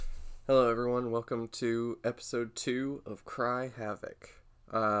Hello, everyone. Welcome to episode 2 of Cry Havoc.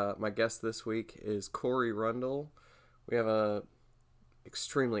 My guest this week is Corey Rundle. We have a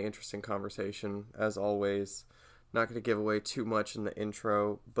extremely interesting conversation, as always. Not going to give away too much in the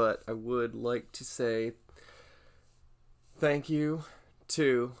intro, but I would like to say thank you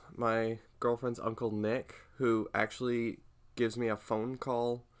to my girlfriend's uncle Nick, who actually gives me a phone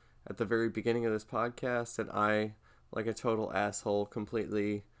call at the very beginning of this podcast, and I, like a total asshole,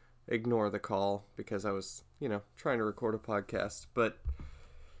 completely ignore the call because I was, trying to record a podcast. But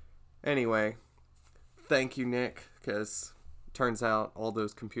anyway, thank you, Nick, because turns out all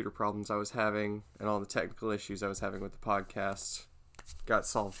those computer problems I was having and all the technical issues I was having with the podcast got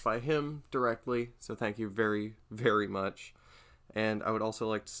solved by him directly. So thank you very, very much. And I would also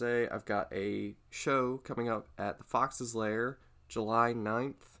like to say I've got a show coming up at the Fox's Lair July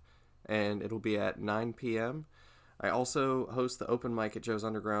 9th, and it'll be at 9 p.m. I also host the open mic at Joe's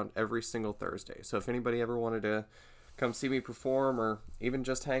Underground every single Thursday. So if anybody ever wanted to come see me perform or even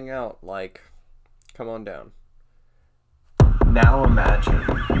just hang out, come on down. Now imagine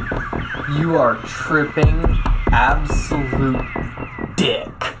you are tripping absolute dick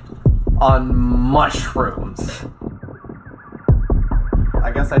on mushrooms.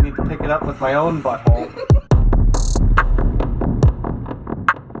 I guess I need to pick it up with my own butthole.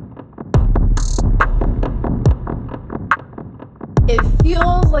 It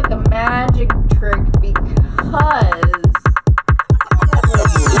feels like a magic trick because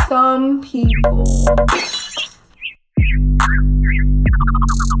some people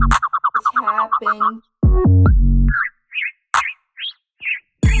happen.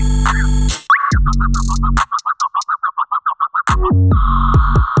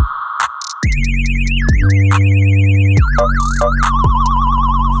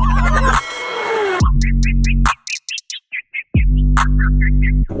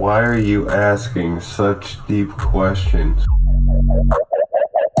 Why are you asking such deep questions?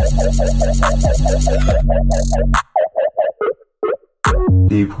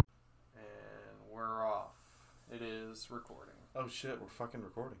 Deep. And we're off. It is recording. Oh shit, we're fucking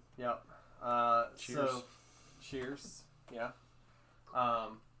recording. Yep. Cheers. So, cheers. Yeah.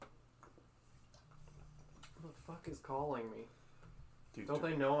 Who the fuck is calling me? Dude, Don't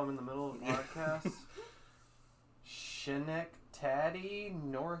they know I'm in the middle of a podcast? Schenectady,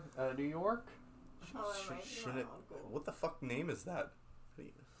 New York? What the fuck name is that?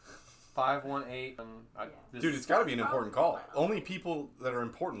 518. Dude, it's gotta be an important call. Only people that are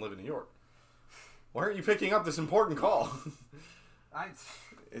important live in New York. Why aren't you picking up this important call?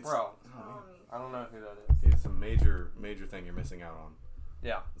 Bro, Oh, I don't know who that is. dude, it's a major thing you're missing out on.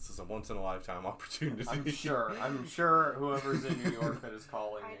 Yeah, This is a once in a lifetime opportunity. I'm sure whoever's in New York that is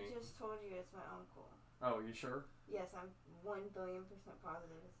calling I me. just told you it's my uncle. Oh, you sure? Yes, I'm 1,000,000,000%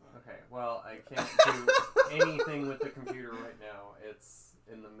 positive it's him. Okay, well, I can't do anything with the computer right now. It's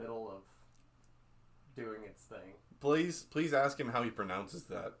in the middle of doing its thing. Please ask him how he pronounces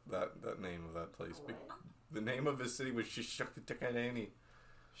that name of that place. What? The name of his city was Schenectady.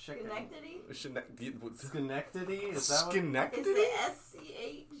 Schenectady? Schenectady? Is that what? Schenectady? Is it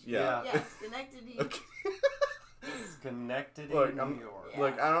S-C-H? Yeah. Yeah, Schenectady. Okay. Schenectady, Look, New I'm- York. Yeah.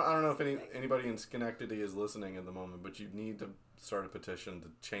 Like, I don't know if anybody in Schenectady is listening at the moment, but you need to start a petition to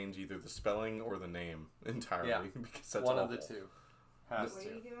change either the spelling or the name entirely, Yeah. because that's One awful. of the two. Has What to.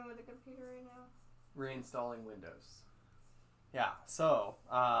 are you doing with the computer right now? Reinstalling Windows. Yeah, so,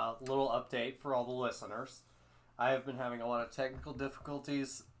 little update for all the listeners. I have been having a lot of technical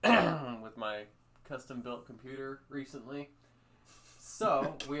difficulties with my custom-built computer recently.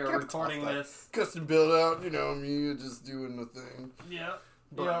 So, we are recording this. Custom build out, me just doing the thing. Yeah.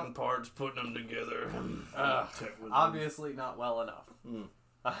 Button parts, putting them together. Obviously not well enough. Mm.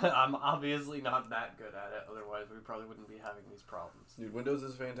 I'm obviously not that good at it, otherwise we probably wouldn't be having these problems. Dude, Windows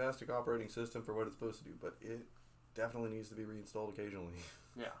is a fantastic operating system for what it's supposed to do, but it definitely needs to be reinstalled occasionally.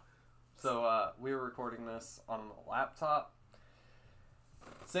 Yeah. So, we were recording this on the laptop.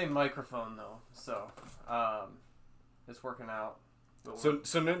 Same microphone, though, so, it's working out.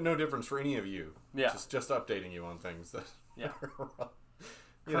 So no difference for any of you. Yeah. Just updating you on things that. Yeah.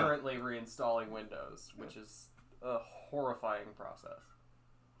 you know. Currently reinstalling Windows, which is a horrifying process.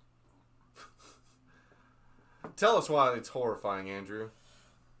 Tell us why it's horrifying, Andrew.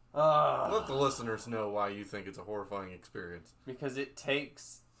 Let the Uh, listeners know why you think it's a horrifying experience. because it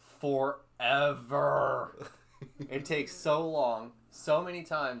takes forever. It takes so long. So many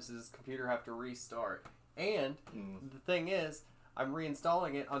times does this computer have to restart. And the thing is, I'm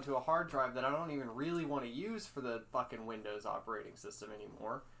reinstalling it onto a hard drive that I don't even really want to use for the fucking Windows operating system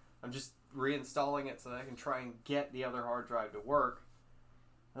anymore. I'm just reinstalling it so that I can try and get the other hard drive to work.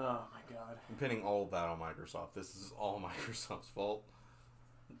 Oh my god. I'm pinning all of that on Microsoft. This is all Microsoft's fault.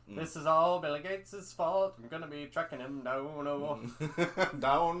 This is all Bill Gates' fault. I'm gonna be tracking him down.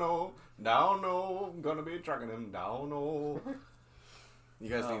 Down, no. I'm gonna be tracking him down, no. You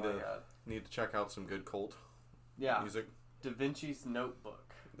guys Oh need my to God. check out some good cult Yeah. music. Da Vinci's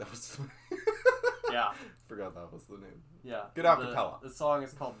Notebook. That was Yeah. forgot that was the name. Yeah. Good acapella. The song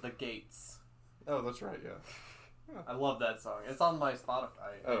is called The Gates. Oh, that's right. Yeah. I love that song. It's on my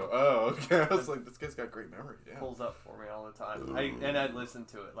Spotify. Oh, okay. I was like, this guy's got great memory. It Yeah. pulls up for me all the time. I listen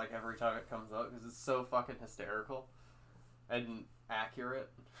to it like every time it comes up because it's so fucking hysterical and accurate,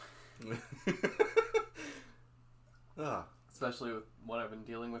 Ah, especially with what I've been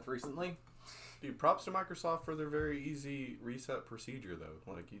dealing with recently. dude, props to Microsoft for their very easy reset procedure,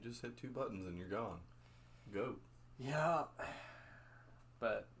 though. Like, you just hit 2 buttons and you're gone. Go. Yeah.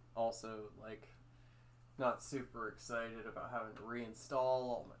 But also, like, not super excited about having to reinstall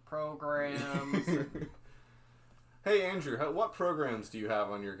all my programs. Hey, Andrew, what programs do you have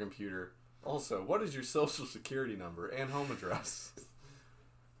on your computer? Also, what is your social security number and home address?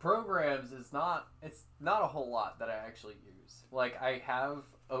 Programs is not, it's not a whole lot that I actually use. Like, I have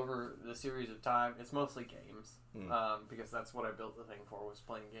over the series of time, it's mostly games. Because that's what I built the thing for, was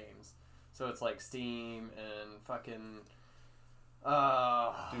playing games. So it's like Steam and fucking...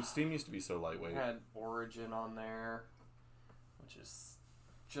 Dude, Steam used to be so lightweight. I had Origin on there, which is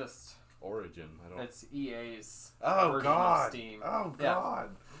just... Origin. I don't... It's EA's Oh, version God. of Steam. Oh, Yeah. God.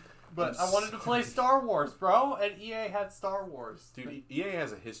 But I wanted to play Star Wars, bro, and EA had Star Wars. Dude, EA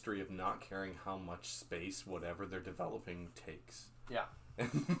has a history of not caring how much space whatever they're developing takes. Yeah.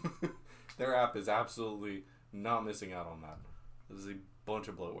 Their app is absolutely not missing out on that. This is a bunch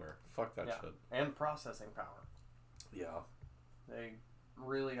of bloatware. Fuck that Yeah. shit. And processing power. Yeah. They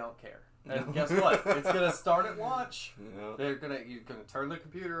really don't care. And guess what? It's gonna start at launch. Yeah. You're gonna turn the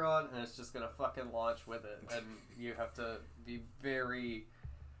computer on, and it's just gonna fucking launch with it. And you have to be very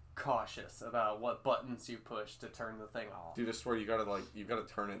cautious about what buttons you push to turn the thing off. Dude, I swear you gotta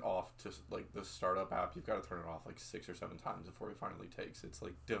turn it off to like the startup app. You've got to turn it off like 6 or 7 times before it finally takes. It's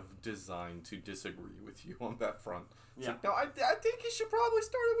like designed to disagree with you on that front. It's Yeah. like, no, I think you should probably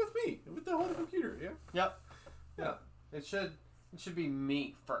start it with me, with the whole computer. Yeah. Yep. Yeah. It should be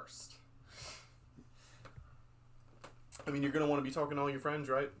me first. I mean, you're gonna want to be talking to all your friends,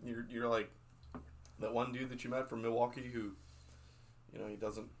 right? You're like that one dude that you met from Milwaukee who, you know, he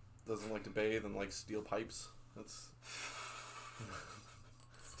doesn't like to bathe and likes steel pipes. That's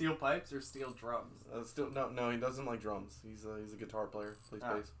Steel pipes or steel drums? no, he doesn't like drums. He's a guitar player, plays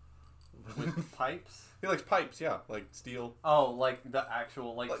Ah. bass. With pipes? He likes pipes, yeah, like steel. Oh, like the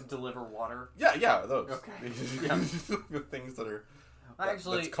actual, like to Like- deliver water? Yeah, those. Okay. Yeah. The things that are.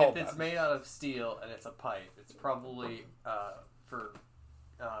 Actually, that's called if it's that. made out of steel and it's a pipe, it's probably for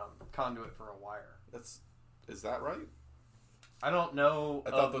conduit for a wire. Is that right? I don't know.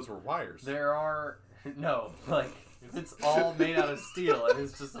 I thought those were wires. There are no, like if it's all made out of steel and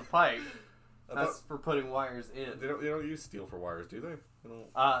it's just a pipe, I that's thought- for putting wires in. They don't use steel for wires, do they? They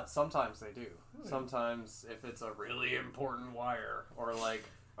don't. Sometimes they do. Really? Sometimes if it's a really important wire or like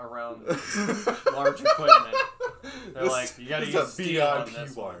around large equipment, they're like, you gotta this use is a steel on VIP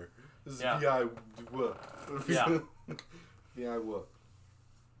this one. wire. This is Yeah. VI. Yeah. VI what?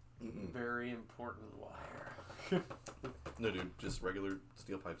 Mm-mm. Very important wire. No, dude, just regular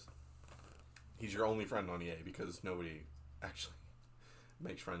steel pipes. He's your only friend on EA because nobody actually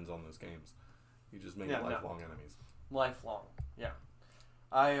makes friends on those games. You just make Yeah, no. lifelong enemies. Lifelong, yeah.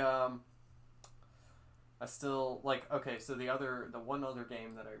 I still like. Okay, so the one other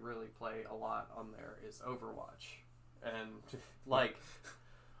game that I really play a lot on there is Overwatch, and like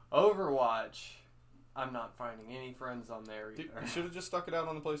Overwatch, I'm not finding any friends on there Dude, either. you should have just stuck it out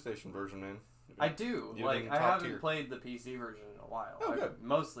on the PlayStation version, man. I do. You're Like, in I top haven't tier. played the PC version in a while. Oh, I've good.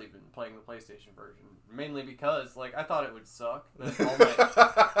 mostly been playing the PlayStation version, mainly because like I thought it would suck. That all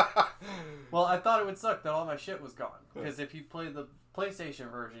my Well, I thought it would suck that all my shit was gone. Because if you play the PlayStation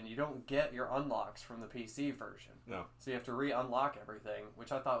version, you don't get your unlocks from the PC version. No. So you have to re-unlock everything,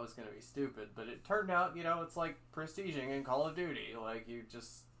 which I thought was going to be stupid. But it turned out, you know, it's like prestiging in Call of Duty. Like, you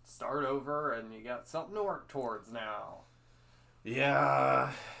just start over and you got something to work towards now.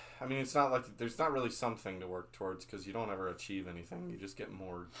 Yeah. I mean, it's not like there's not really something to work towards because you don't ever achieve anything. You just get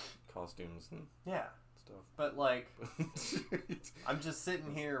more costumes and Yeah. stuff. But, like, I'm just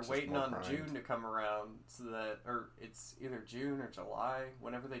sitting here Just waiting more on grind. June to come around so that, or it's either June or July,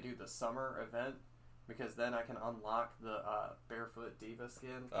 whenever they do the summer event, because then I can unlock the Barefoot Diva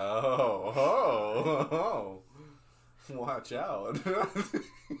skin. Oh. Watch out.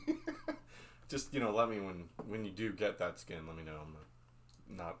 Just, let me when you do get that skin, let me know.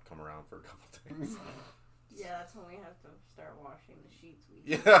 not come around for a couple days. Yeah, that's when we have to start washing the sheets.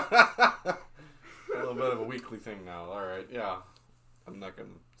 Yeah. A little bit of a weekly thing now. All right. Yeah. I'm not gonna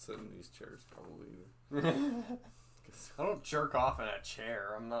sit in these chairs probably either. I don't jerk off in a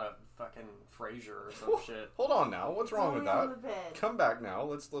chair. I'm not a fucking Frasier or some shit. Hold on now. What's wrong with On that? the bed. Come back now.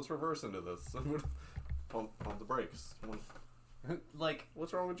 Let's reverse into this. Pump the brakes. Like,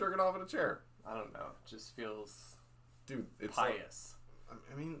 What's wrong with jerking off in a chair? I don't know. It just feels Dude, it's pious.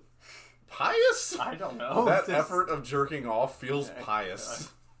 I mean, pious? I don't know. That It's just- effort of jerking off feels Yeah, pious.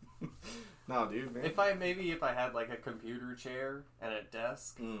 No, dude, man. If I had like a computer chair and a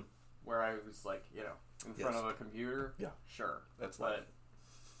desk Mm, where I was like, you know, in front Yes. of a computer, Yeah. sure. that's life.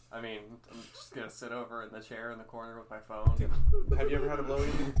 But I mean, I'm just gonna sit over in the chair in the corner with my phone. Have you ever had a blowy?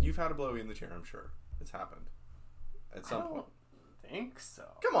 You've had a blowy in the chair, I'm sure. It's happened at some I point. don't think so.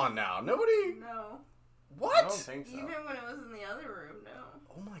 Come on now, nobody. No. What? I don't think so. Even when it was in the other room, no.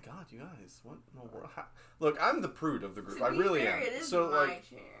 Oh my god, you guys! What in the world? Look, I'm the prude of the group. To I be really fair, am. It is So my like,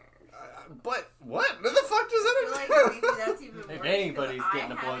 chair. but what? What the fuck does I that? feel like maybe that's even worse. If 'cause anybody's I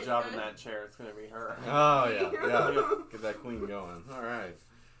getting a haven't blowjob in done- that chair, it's gonna be her. Oh yeah. Get that queen going. All right.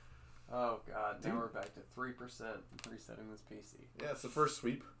 Oh god, Dude. now we're back to 3% resetting this PC. Yeah, it's the first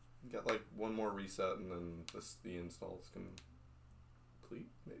sweep. You got like one more reset, and then the install's complete.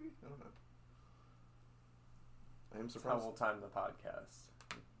 Maybe I don't know. I am That's how surprised. we'll time the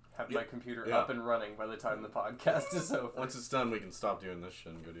podcast. Have Yeah. my computer Yeah. up and running by the time the podcast is over. Once it's done, we can stop doing this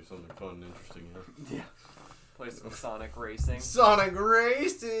shit and go do something fun and interesting. You know? Yeah. Play some Sonic Racing. Sonic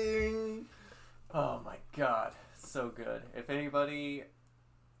Racing. Oh my god, so good. If anybody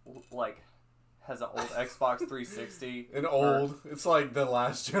like has an old Xbox 360, And old. It's like the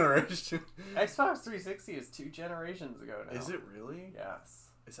last generation. Xbox 360 is 2 generations ago now. Is it really? Yes.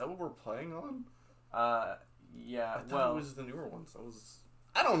 Is that what we're playing on? Yeah. I thought Well, it was the newer ones.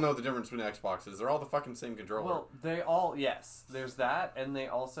 I don't know the difference between Xboxes. They're all the fucking same controller. well, they all yes. There's that, and they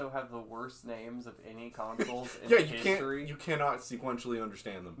also have the worst names of any consoles in yeah, you history. you cannot sequentially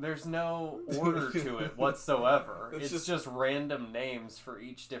understand them. There's no order to it whatsoever. It's It's just random names for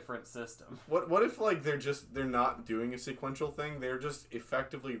each different system. What if like they're not doing a sequential thing? They're just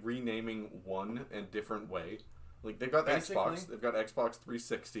effectively renaming one in a different way. Like they've got Basically. Xbox, they've got Xbox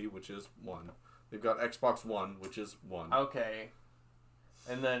 360, which is one. They've got Xbox One, which is one. Okay.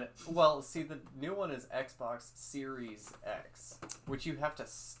 And then, well, see, the new one is Xbox Series X, which you have to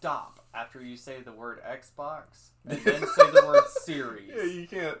stop after you say the word Xbox, and then say the word Series, Yeah, you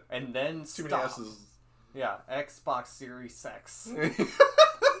can't. and then Too stop. many S's. Yeah, Xbox Series X.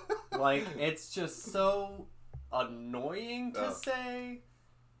 Like, it's just so annoying to Oh. say,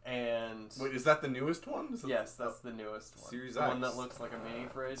 and... Wait, is that the newest one? Is it- Yes, that's the newest one. Series the one X. that looks like a mini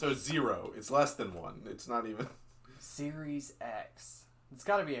fridge. So it's 0. It's less than 1. It's not even. Series X. It's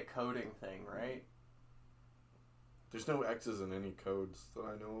got to be a coding thing, right? There's no X's in any codes that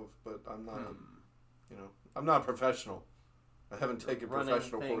I know of, but I'm not. I'm not a professional. I haven't taken Running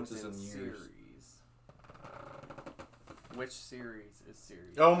professional things courses in years. Series. Which series is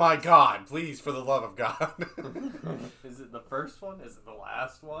Series? Oh my God! Please, for the love of God, Is it the first one? Is it the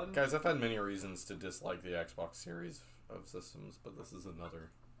last one? guys! I've had many reasons to dislike the Xbox series of systems, but this is another.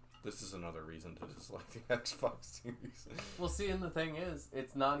 This is another reason to dislike the Xbox series. Well, see, and the thing is,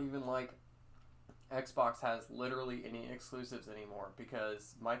 it's not even like Xbox has literally any exclusives anymore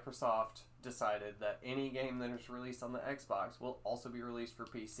because Microsoft decided that any game that is released on the Xbox will also be released for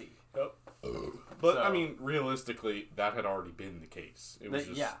PC. But So- I mean, realistically, that had already been the case. It was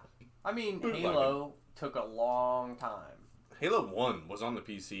just Yeah. I mean, bootlegging. Halo took a long time. Halo 1 was on the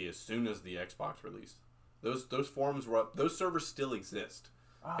PC as soon as the Xbox released. Those forums were up. Those servers still exist.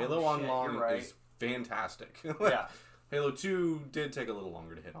 Oh, Halo shit, Online you're right. is fantastic. Yeah. Halo 2 did take a little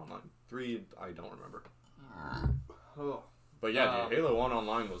longer to hit online. 3, I don't remember. Oh. But yeah, dude, Halo 1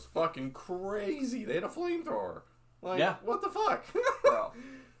 Online was fucking crazy. They had a flamethrower. Like, Yeah. what the fuck? Bro.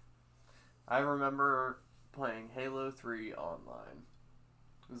 I remember playing Halo 3 online.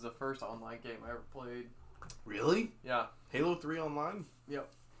 It was the first online game I ever played. Really? Yeah. Halo 3 Online? Yep.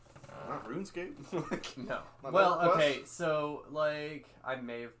 Not RuneScape? Like, No. Not Well, EverQuest? okay, so, like, I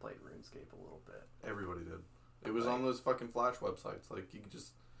may have played RuneScape a little bit. Everybody did. It was on those fucking Flash websites. Like, you could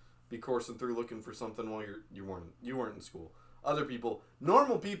just be coursing through looking for something while you weren't in school. Other people,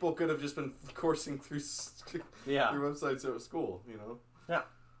 normal people, could have just been coursing through Yeah. through websites at school. You know. Yeah.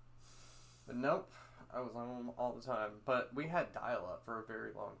 But nope. I was on them all the time. But we had dial-up for a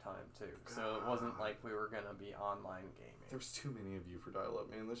very long time, too. So it wasn't like we were going to be online gaming. There's too many of you for dial-up,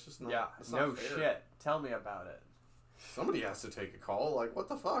 man. That's just not. Yeah. that's No not fair. shit. Tell me about it. Somebody has to take a call. Like, what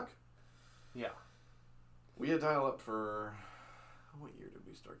the fuck? Yeah. We had dial-up for What year did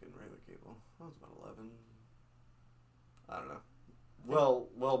we start getting regular cable? I was about 11. I don't know.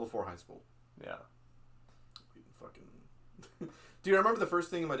 Well before high school. Yeah. Fucking... Dude, I remember the first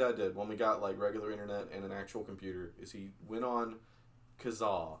thing my dad did when we got, like, regular internet and an actual computer is he went on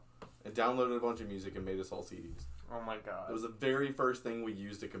Kazaa and downloaded a bunch of music and made us all CDs. Oh my god. It was the very first thing we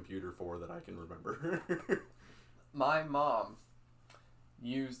used a computer for that I can remember. My mom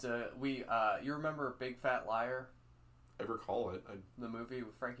used you remember Big Fat Liar? I recall it. The movie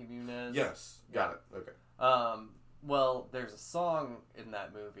with Frankie Muniz? Yes. Got it. Okay. Well, there's a song in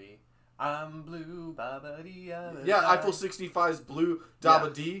that movie. I'm blue, ba-ba-dee, Yeah, Eiffel 65's Blue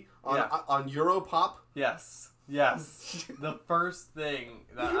Dabba Dee on Europop. Yes. The first thing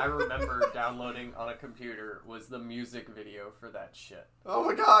that I remember downloading on a computer was the music video for that shit. Oh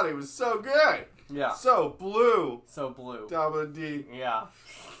my god, it was so good. Yeah. So blue. So blue. Dabba Dee. Yeah.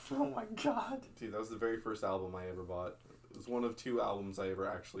 Oh my god. Dude, that was the very first album I ever bought. It was one of 2 albums I ever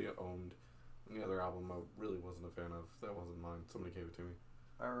actually owned. And the other album I really wasn't a fan of. That wasn't mine. Somebody gave it to me.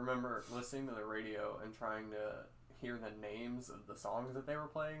 I remember listening to the radio and trying to hear the names of the songs that they were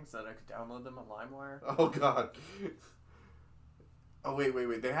playing so that I could download them on LimeWire. Oh god. Oh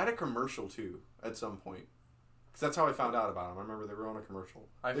wait. They had a commercial too at some point. Because that's how I found out about them. I remember they were on a commercial.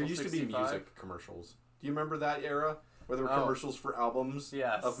 Eiffel There used 65? to be music commercials. Do you remember that era? Where there were commercials for albums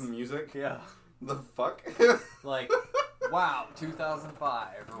Yes. of music? Yeah. The fuck? Like, wow, 2005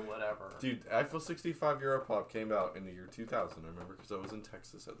 or whatever. Dude, Eiffel 65 Europop came out in the year 2000, I remember, because I was in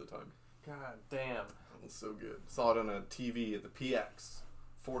Texas at the time. God damn. It was so good. Saw it on a TV at the PX,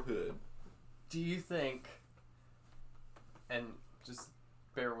 Fort Hood. Do you think, and just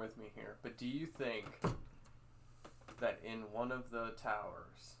bear with me here, but do you think that in one of the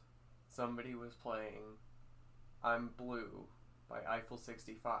towers, somebody was playing I'm Blue by Eiffel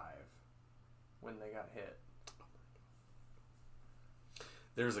 65 when they got hit?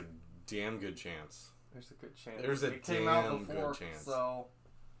 There's a damn good chance. There's a good chance. There's a it came out damn before, good chance. So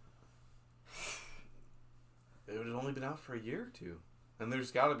It would have only been out for a year or 2. And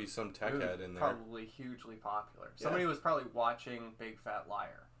there's got to be some tech it was head in there. probably hugely popular. Yeah. Somebody was probably watching Big Fat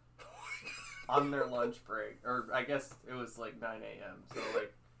Liar on their lunch break, or I guess it was like 9 a.m. So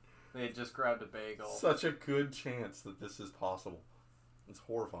like they had just grabbed a bagel. Such a good chance that this is possible. It's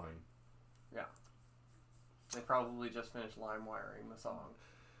horrifying. Yeah. They probably just finished lime wiring the song.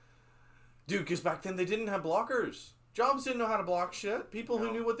 Dude, because back then they didn't have blockers. Jobs didn't know how to block shit. People who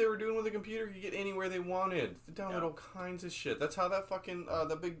No. knew what they were doing with a computer could get anywhere they wanted. They download Yeah. all kinds of shit. That's how that fucking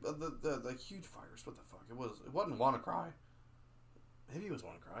the huge virus. What the fuck? It wasn't WannaCry. Maybe it was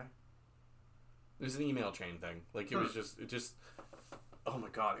WannaCry. It was an email chain thing. Like it was just. Oh my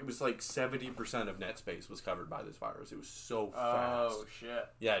god! It was like 70% of NetSpace was covered by this virus. It was so fast. Oh shit.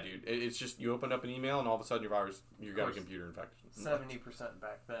 Yeah, dude. It's just you opened up an email and all of a sudden you got a course. computer infection. 70%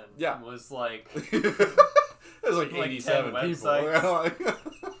 back then. Yeah. Was like It was like Like 87 10 people. websites.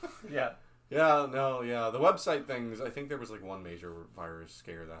 Yeah. yeah. The website things, I think there was like one major virus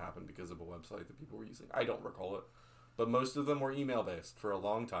scare that happened because of a website that people were using. I don't recall it. But most of them were email based for a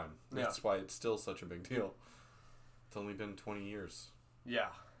long time. That's why it's still such a big deal. It's only been 20 years. Yeah.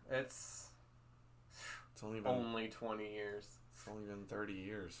 It's Only been 20 years. It's only been 30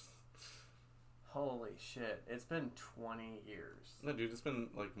 years. Holy shit. It's been 20 years. No, dude, it's been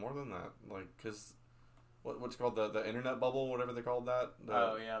like more than that. Like, cause what's called the internet bubble, whatever they called that.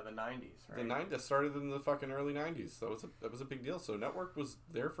 Oh yeah, the 90s, right? The 90s started in the fucking early 90s. So that was a big deal. So network was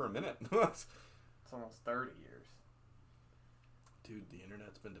there for a minute. It's almost 30 years. Dude, the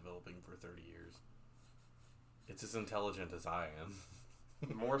internet's been developing for 30 years. It's as intelligent as I am.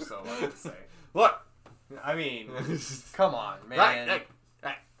 More so, I would say. What? I mean, come on, man.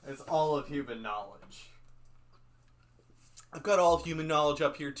 Right. It's all of human knowledge. I've got all of human knowledge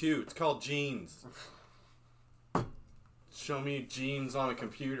up here too. It's called genes. Show me genes on a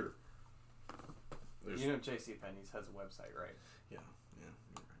computer. You know JCPenney's has a website, right? Yeah.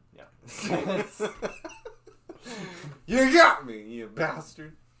 Yeah. You got me, you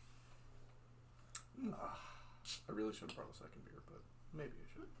bastard. I really should have brought a second beer, but maybe I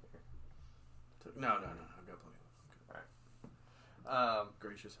should. No. I've got plenty of them.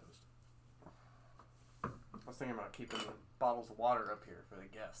 Gracious host. I was thinking about keeping bottles of water up here for the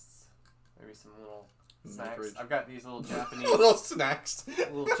guests. Maybe some little In the snacks. fridge. I've got these little Japanese Little snacks.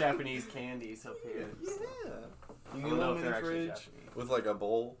 little Japanese candies up here. Yeah. I You don't can know them if in they're the actually fridge Japanese. with like a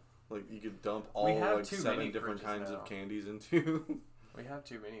bowl. Like you could dump all We have like too 7 many different fridges kinds now. of candies into. We have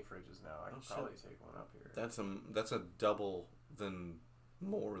too many fridges now. I could shit. probably take one up here. That's a double than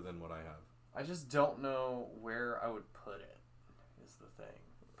more than what I have. I just don't know where I would put it, is the thing.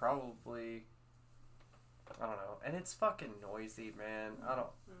 Probably I don't know. And it's fucking noisy, man. I don't...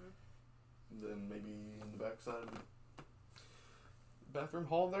 Then maybe in the backside of the bathroom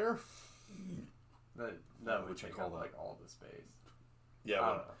hall there? That would What you take call up, that? like, all the space. Yeah, I well,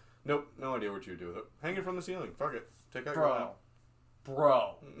 don't know. nope, no idea what you would do with it. Hang it from the ceiling. Fuck it. Take out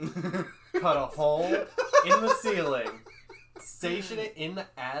Bro. Cut a hole in the ceiling. Station it in the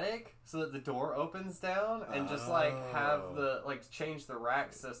attic so that the door opens down, and just like have the change the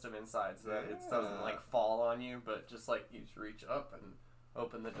rack system inside so that it doesn't like fall on you, but just like you just reach up and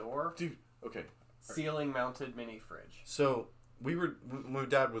open the door. Dude, okay. Ceiling mounted mini fridge. So my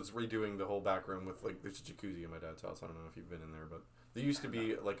dad was redoing the whole back room with like there's a jacuzzi in my dad's house. I don't know if you've been in there, but there used to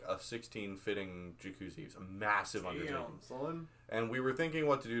be like a 16 fitting jacuzzi. It's a massive undertaking. Son. And we were thinking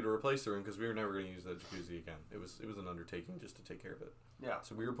what to do to replace the room because we were never going to use that jacuzzi again. It was an undertaking just to take care of it. Yeah.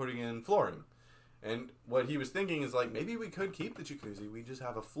 So we were putting in flooring. And what he was thinking is like, maybe we could keep the jacuzzi. We just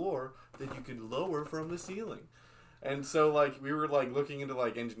have a floor that you could lower from the ceiling. And so like we were like looking into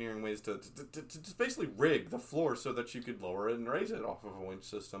like engineering ways to just basically rig the floor so that you could lower it and raise it off of a winch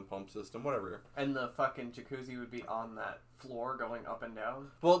system, pump system, whatever. And the fucking jacuzzi would be on that floor going up and down?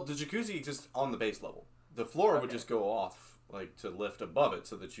 Well, the jacuzzi just on the base level. The floor would Okay. just go off like to lift above it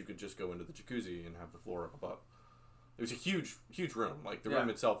so that you could just go into the jacuzzi and have the floor up above. It was a huge room. Like the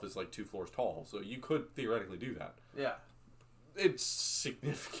room itself is like 2 floors tall, so you could theoretically do that. Yeah. It's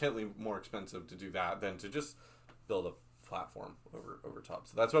significantly more expensive to do that than to just build a platform over top.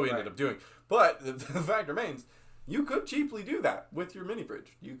 So that's what we ended up doing. But the fact remains, you could cheaply do that with your mini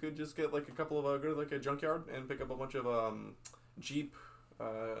fridge. You could just get like a couple of go to like a junkyard and pick up a bunch of Jeep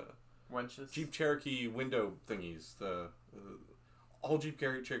Wenches. Jeep Cherokee window thingies. All Jeep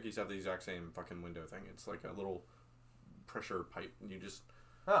Cherokees have the exact same fucking window thing. It's like a little pressure pipe, and you just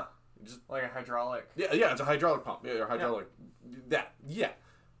Like a hydraulic. yeah, it's a hydraulic pump. Yeah, hydraulic. Yeah.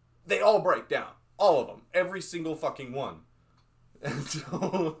 They all break down. All of them. Every single fucking one. And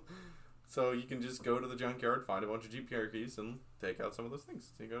so you can just go to the junkyard, find a bunch of Jeep Cherokees, and take out some of those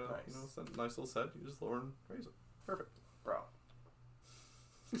things. So you go to nice little set. You just lower and raise it. Perfect. Bro.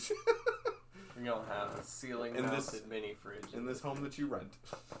 You're gonna have a ceiling In mounted this- mini fridge. In this home that you rent.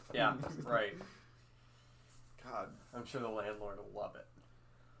 Yeah, right. God. I'm sure the landlord will love it.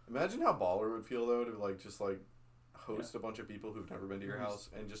 Imagine how baller it would feel though to like just like host a bunch of people who've never been to your house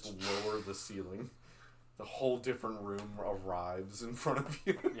and just lower the ceiling. The whole different room arrives in front of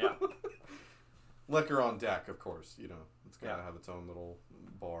you. Yeah. Liquor on deck, of course. You know, it's gonna Yeah. have its own little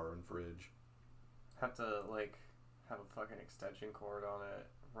bar and fridge. Have to like have a fucking extension cord on it,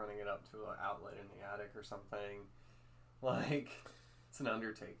 running it up to an outlet in the attic or something. Like, it's an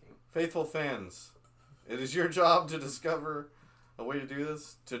undertaking. Faithful fans, it is your job to discover a way to do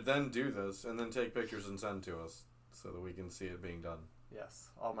this, to then do this, and then take pictures and send to us so that we can see it being done. Yes,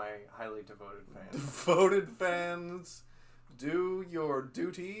 all my highly devoted fans. Devoted fans, do your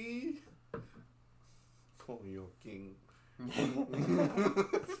duty for your king.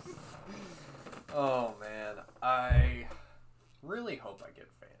 Oh man, I really hope I get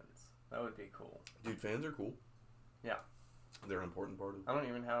fans. That would be cool. Dude, fans are cool. Yeah. They're an important part of I don't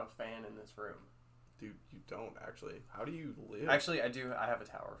even have a fan in this room. Dude, you don't actually. How do you live? Actually, I do. I have a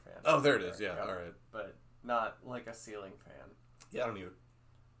tower fan. Oh, there it is. Yeah, all right. But not like a ceiling fan. Yeah, I don't either.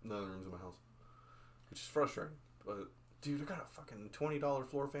 None of the rooms in my house. Which is frustrating. But, dude, I got a fucking $20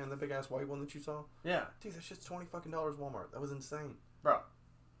 floor fan, that big ass white one that you saw. Yeah. Dude, that shit's $20 fucking Walmart. That was insane. Bro.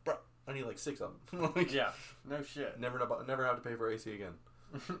 I need like 6 of them. Like, Yeah. No shit. Never have to pay for AC again.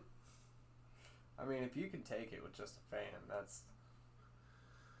 I mean, if you can take it with just a fan, that's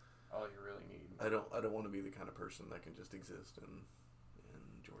all you really need. I don't want to be the kind of person that can just exist in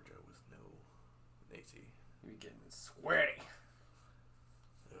Georgia with no AC. You're getting sweaty.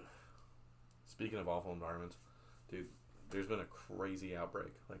 Speaking of awful environments, dude, there's been a crazy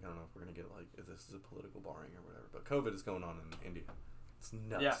outbreak. Like, I don't know if we're going to get, like, if this is a political barring or whatever, but COVID is going on in India. It's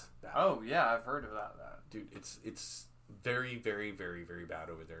nuts. Yeah. Bad. Oh, yeah, I've heard about that. Dude, it's very, very, very, very bad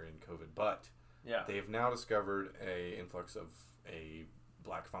over there in COVID, but Yeah. they've now discovered a influx of a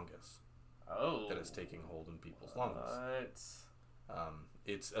black fungus Oh. that is taking hold in people's lungs. What?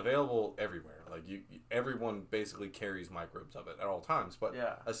 It's available everywhere. Like everyone basically carries microbes of it at all times, but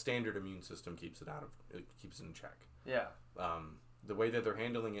Yeah. a standard immune system keeps it keeps it in check. Yeah. The way that they're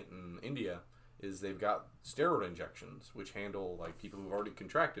handling it in India is they've got steroid injections, which handle like people who've already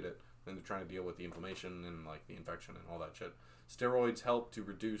contracted it, and they're trying to deal with the inflammation and like the infection and all that shit. Steroids help to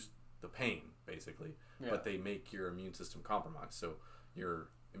reduce the pain, basically, Yeah. but they make your immune system compromised. So you're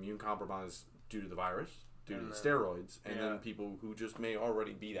immune compromised due to the virus, due to the steroids, and then people who just may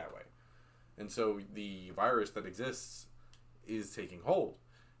already be that way. And so the virus that exists is taking hold.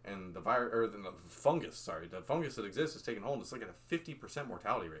 and the virus or the fungus. Sorry, the fungus that exists is taking hold. It's like at a 50%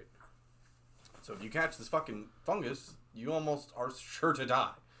 mortality rate. So if you catch this fucking fungus, you almost are sure to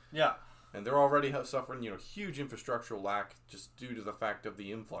die. Yeah. And they're already suffering, huge infrastructural lack just due to the fact of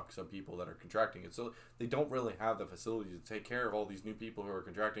the influx of people that are contracting it. So they don't really have the facilities to take care of all these new people who are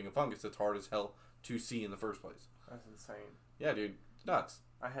contracting a fungus that's hard as hell to see in the first place. That's insane. Yeah, dude. Nuts.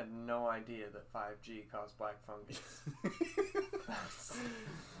 I had no idea that 5G caused black fungus.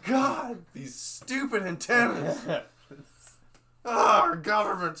 God, these stupid antennas. Our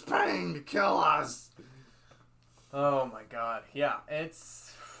government's paying to kill us. Oh my god. Yeah,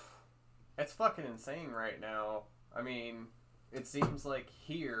 it's fucking insane right now. I mean, it seems like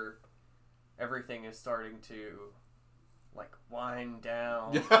here everything is starting to like wind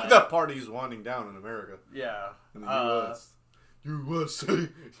down. Yeah, like, that party's winding down in America. yeah. In the U.S.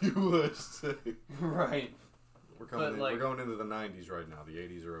 USA. Right. We're coming But, we're going into the 90s right now. The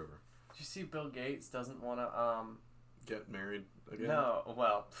 80s are over. Did you see Bill Gates doesn't want to Get married again? No,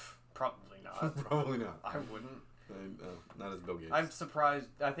 well, probably not. Probably not. I wouldn't. Not as Bill Gates. I'm surprised.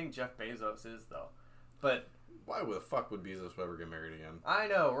 I think Jeff Bezos is though. But why the fuck would Bezos ever get married again? I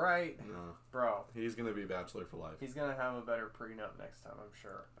know, right? No. Bro. He's gonna be bachelor for life. He's gonna have a better prenup next time, I'm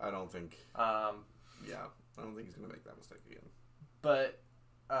sure. I don't think. Yeah, I don't think he's gonna make that mistake again. But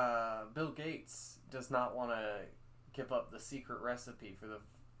Bill Gates does not want to give up the secret recipe for the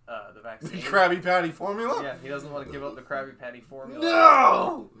vaccine. The Krabby Patty formula? Yeah, he doesn't want to give up the Krabby Patty formula.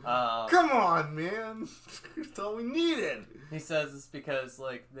 No! Come on, man. That's all we needed. He says it's because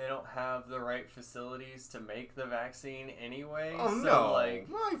like they don't have the right facilities to make the vaccine anyway. Oh so, no! Like,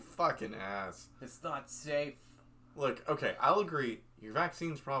 my fucking ass. it's not safe. Look, okay, I'll agree. Your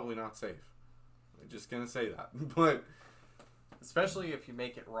vaccine's probably not safe. I'm just gonna say that, but Especially if you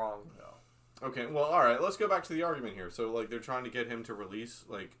make it wrong, though. okay. Well, all right. Let's go back to the argument here. So, like, they're trying to get him to release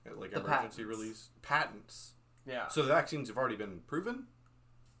like The emergency patents. release patents. Yeah. So the vaccines have already been proven.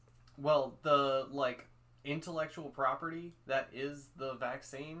 Well, the like intellectual property that is the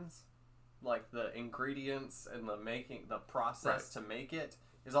vaccines, like the ingredients and the process to make it,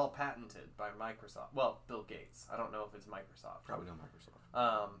 is all patented by Microsoft. Well, Bill Gates. I don't know if it's Microsoft. Probably not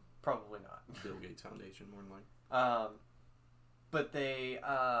Microsoft. Probably not. Bill Gates Foundation, more than likely. But they,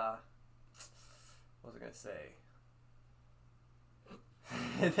 what was I gonna say?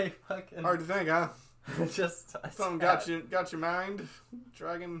 They fucking Hard to think, huh? just Something got your mind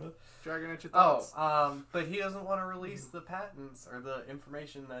dragging at your thoughts. But he doesn't want to release the patents or the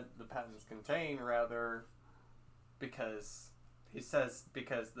information that the patents contain, rather, because he says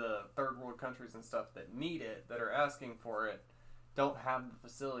because the third world countries and stuff that need it, that are asking for it, don't have the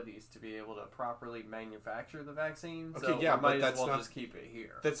facilities to be able to properly manufacture the vaccine. Okay, so yeah, we but might that's as well not- just keep it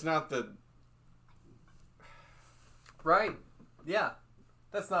here. That's not the. Right. Yeah.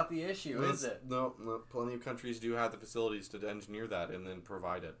 That's not the issue, is it? No. Plenty of countries do have the facilities to engineer that and then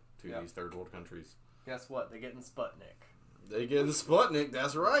provide it to Yeah. these third world countries. Guess what? They get in Sputnik. They get the Sputnik.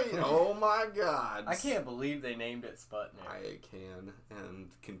 That's right. Oh my God. I can't believe they named it Sputnik. I can and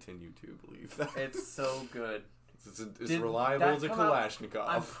continue to believe that. It's so good. It's Did reliable that as a come out- Kalashnikov.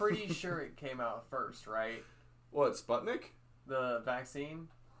 I'm pretty sure it came out first, right? What, Sputnik? The vaccine?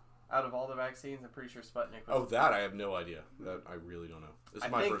 Out of all the vaccines, I'm pretty sure Sputnik was. Oh, that I have no idea. That I really don't know. This is I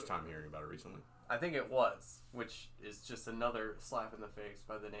my think- first time hearing about it recently. I think it was, which is just another slap in the face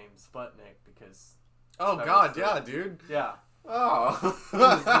by the name Sputnik because, Oh That God, was the- yeah, dude. yeah, Oh. he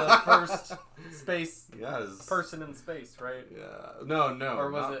was the first space Yes. person in space, right? Yeah. No. Or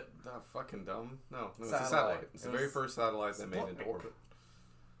was not- it- fucking dumb? No, it's a Satellite. satellite. It's the It very was first satellite that made it into Sputnik. orbit.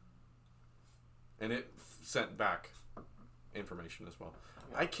 And it sent back information as well.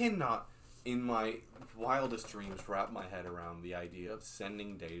 I cannot, in my wildest dreams, wrap my head around the idea of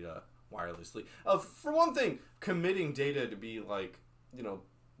sending data wirelessly. For one thing, committing data to be like,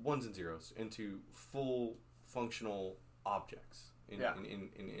 ones and zeros into full functional objects in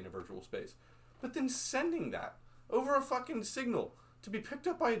a virtual space. But then sending that over a fucking signal to be picked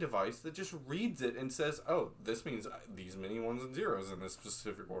up by a device that just reads it and says, oh, this means these many ones and zeros in this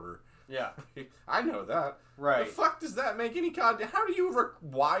specific order. Yeah, I know that. right. The fuck does that make any kind? How do you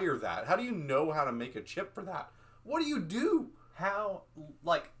wire that? How do you know how to make a chip for that? What do you do? How,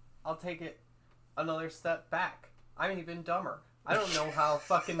 like, I'll take it another step back. I'm even dumber. I don't know how a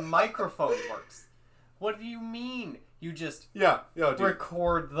fucking microphone works. What do you mean? You just Yeah, dude.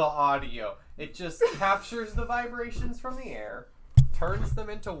 record the audio. It just captures the vibrations from the air, turns them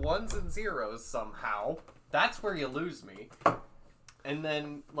into ones and zeros somehow. That's where you lose me. And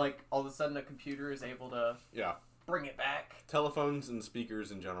then, like, all of a sudden a computer is able to Yeah. bring it back. Telephones and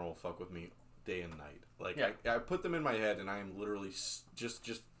speakers in general fuck with me day and night. Like, Yeah. I put them in my head and I am literally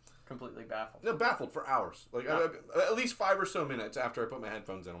just completely baffled. No, baffled for hours. Like Yeah. at least 5 or so minutes after I put my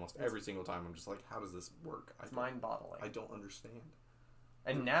headphones in, almost every single time, I'm just like, how does this work? It's mind-boggling. I don't understand.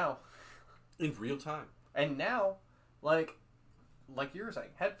 And now, In real time. like you were saying,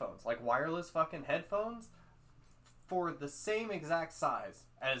 headphones, like wireless fucking headphones, for the same exact size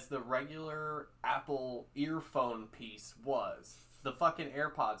as the regular Apple earphone piece was. The fucking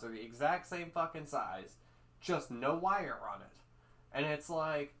AirPods are the exact same fucking size, just no wire on it. And it's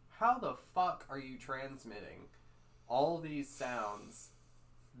like, how the fuck are you transmitting all these sounds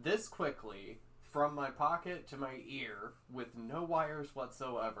this quickly from my pocket to my ear with no wires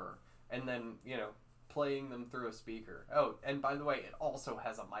whatsoever, and then, you know, playing them through a speaker? Oh, and by the way, it also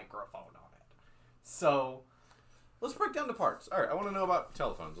has a microphone on it. So, let's break down the parts. All right, I want to know about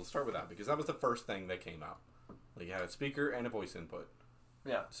telephones. Let's start with that because that was the first thing that came out. Like, you had a speaker and a voice input.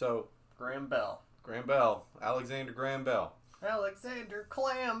 yeah, So, Graham Bell. Graham Bell, Alexander Graham Bell. Alexander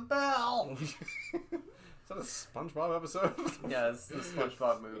Clam Bell! Is that a SpongeBob episode? Yeah, it's the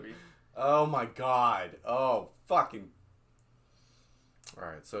SpongeBob movie. Oh my god. Oh, fucking.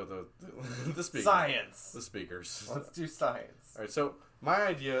 Alright, so the speakers. Science! The speakers. Let's do science. Alright, so my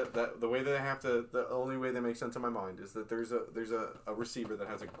idea that the way that I have to, the only way that makes sense in my mind is that there's a receiver that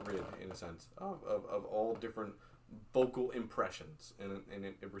has a grid, in a sense, of all different vocal impressions. And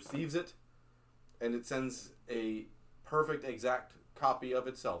it receives it, and it sends a perfect, exact copy of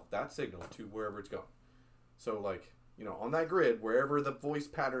itself, that signal, to wherever it's going. So, like, you know, on that grid, wherever the voice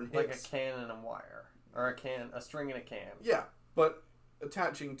pattern hits. Like a can and a wire. Or a string and a can. Yeah, but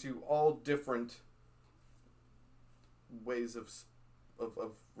attaching to all different ways of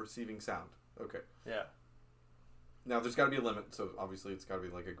receiving sound. Okay. Yeah. Now, there's got to be a limit, so obviously it's got to be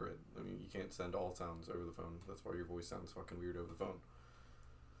like a grid. I mean, you can't send all sounds over the phone. That's why your voice sounds fucking weird over the phone.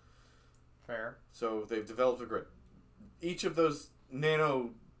 Fair. So they've developed a grid. Each of those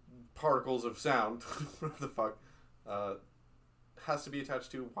nano particles of sound, what the fuck, has to be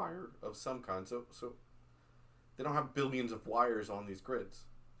attached to a wire of some kind. So they don't have billions of wires on these grids.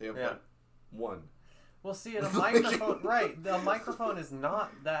 They have like one. Well, see, in a microphone, right, the microphone is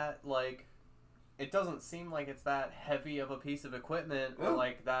not that, like, it doesn't seem like it's that heavy of a piece of equipment or,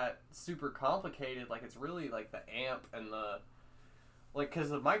 like, that super complicated. Like, it's really, like, the amp and the, like, because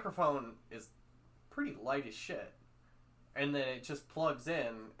the microphone is pretty light as shit. And then it just plugs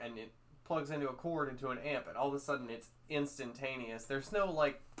in, and it plugs into a cord into an amp, and all of a sudden it's instantaneous. There's no,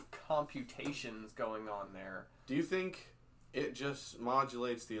 like, computations going on there. Do you think it just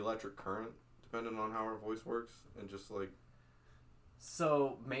modulates the electric current, depending on how our voice works, and just, like...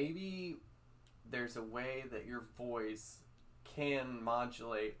 So, maybe there's a way that your voice can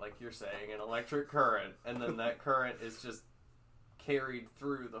modulate, like you're saying, an electric current, and then that current is just carried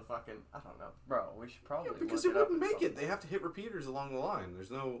through the fucking... I don't know. Bro, we should probably because look it it up wouldn't at make some it. They have to hit repeaters along the line. There's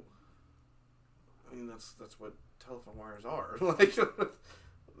no... I mean, that's what telephone wires are. Like,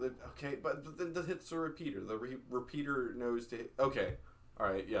 okay, but then that hits the repeater. The repeater knows to hit... Okay,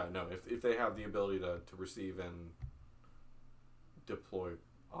 alright, yeah, no. If they have the ability to receive and deploy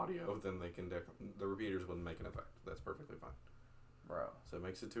audio, then they can... the repeaters wouldn't make an effect. That's perfectly fine. Bro. So it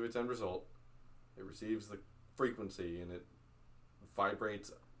makes it to its end result. It receives the frequency, and it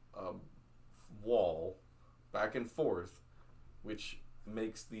vibrates a wall back and forth, which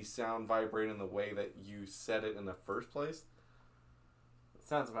makes the sound vibrate in the way that you set it in the first place.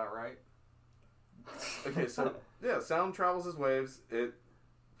 Sounds about right. Okay, so yeah, sound travels as waves. It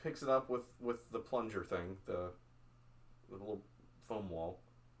picks it up with the plunger thing, the little foam wall.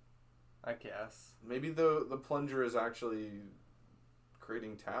 I guess. Maybe the plunger is actually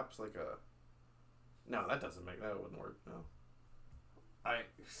creating taps like a... No, that wouldn't work. No.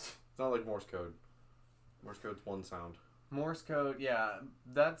 It's not like Morse code. Morse code's one sound. Morse code, yeah.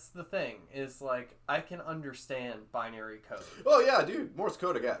 That's the thing, is like, I can understand binary code. Oh yeah, dude, Morse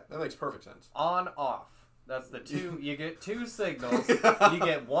code again. That makes perfect sense. On, off. That's the two. You get two signals. You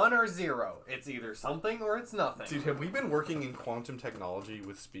get 1 or 0. It's either something or it's nothing. Dude, have we been working in quantum technology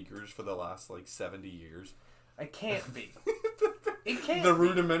with speakers for the last, 70 years? It can't be. It can't The be.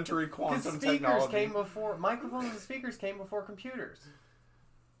 rudimentary quantum technology. Microphones and speakers came before computers.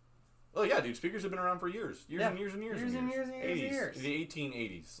 Oh yeah, dude, speakers have been around for years. Years Yeah. and years and years. Years and years and years and 80s. years. The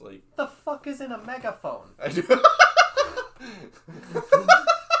 1880s. Like... What the fuck is in a megaphone? I do.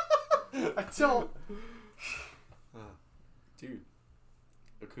 I don't... Dude.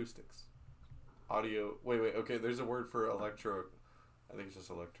 Acoustics. Audio... Wait, okay, there's a word for electro... I think it's just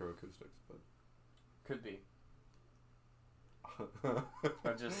electroacoustics, but... Could be.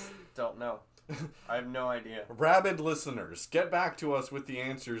 I just don't know. I have no idea. Rabid listeners, get back to us with the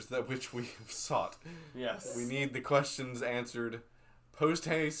answers that which we have sought. Yes. We need the questions answered post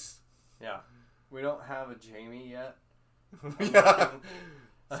haste Yeah. We don't have a Jamie yet. Yeah.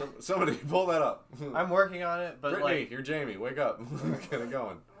 Somebody pull that up. I'm working on it, but Brittany, like, you're Jamie. Wake up. Get it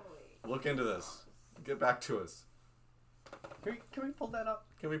going. Look into this. Get back to us. can we pull that up?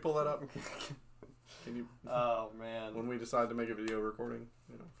 Can we pull that up? Can you? Oh man. When we decide to make a video recording,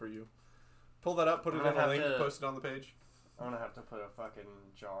 for you, pull that up. Put it I'm in gonna a link. have to- Post it on the page. I'm gonna have to put a fucking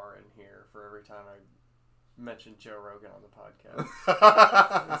jar in here for every time I mention Joe Rogan on the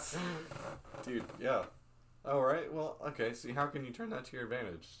podcast. Dude, yeah. All right. Well, okay. See, how can you turn that to your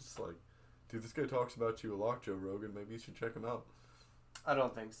advantage? Just like, dude, this guy talks about you a lot, Joe Rogan. Maybe you should check him out. I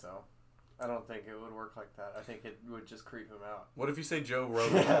don't think so. I don't think it would work like that. I think it would just creep him out. What if you say Joe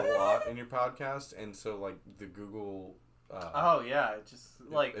Rogan a lot in your podcast, and so like the Google? Oh yeah, it just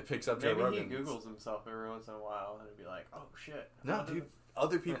like it picks up Joe maybe Rogan. he Googles himself every once in a while, and it'd be like, oh shit. No, dude.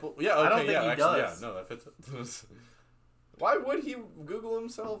 Other people. Yeah. Okay. I don't think yeah. he actually, does. yeah. No, that fits. Why would he Google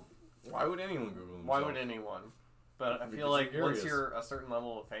himself? Why would anyone Google himself? Why would anyone? But I Because feel like you're once curious. you're a certain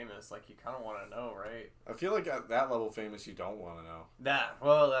level of famous, like you kind of want to know, right? I feel like at that level famous, you don't want to know.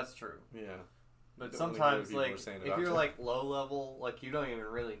 Well, that's true. Yeah. But Don't wanna hear what sometimes, people like, are saying if about you're you. like low level, like you don't even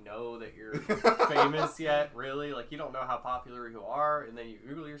really know that you're famous yet, really. Like you don't know how popular you are, and then you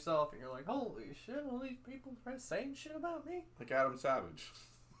Google yourself, and you're like, holy shit, all these people are saying shit about me. Like Adam Savage.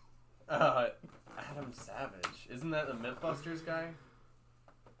 Adam Savage, isn't that the MythBusters guy?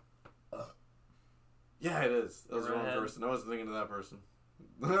 Yeah, it is. That was the wrong Redhead. person. I wasn't thinking of that person.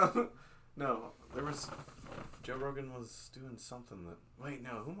 No, there was... Joe Rogan was doing something that... Wait, no,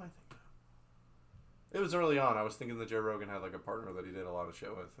 who am I thinking of? It was early on. I was thinking that Joe Rogan had like a partner that he did a lot of shit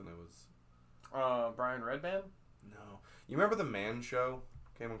with, and it was... Brian Redband? No. You remember The Man Show?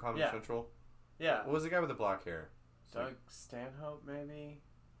 Came on Comedy Yeah. Central? Yeah. What was the guy with the black hair? It's Doug like- Stanhope, maybe?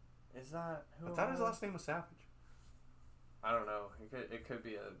 Is that who? I thought his it was? last name was Savage. I don't know. It could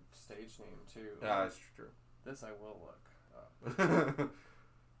be a stage name too. Yeah, that's true. This I will look up.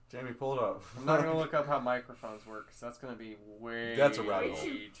 Jamie, pull it up. I'm not gonna look up how microphones work because that's gonna be way. That's a rabbit hole.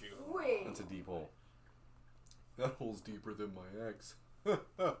 too long. Wait. That's a deep hole. That hole's deeper than my ex.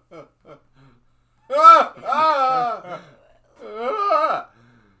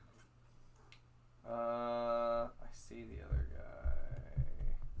 I see the other guy.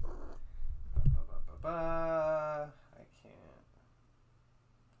 I can't.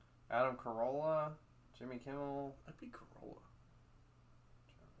 Adam Carolla, Jimmy Kimmel, I'd be Corolla.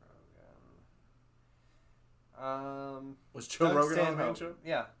 Joe Rogan. Was Joe Doug Rogan on the Man Stanhope. Show?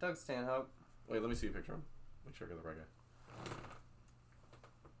 Yeah, Doug Stanhope. Wait, let me see a picture of him. Make sure I got the right guy.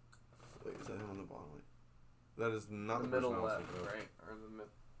 Wait, is that him on the bottom? Wait. That is not The the, person middle I was left, thinking of. right? Or the mid.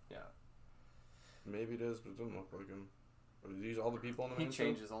 Yeah. Maybe it is, but it doesn't look like him. Are these all the people on the He Man Show?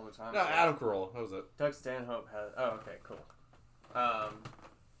 changes all the time. No, Adam Carolla. That was it. Doug Stanhope has. Oh, okay, cool.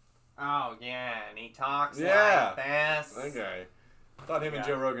 Oh yeah, and he talks Yeah. like this. That guy. I thought him and Yeah.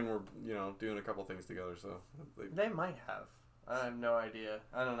 Joe Rogan were, doing a couple things together, so... They might have. I have no idea.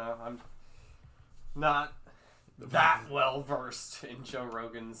 I don't know. I'm not that well versed in Joe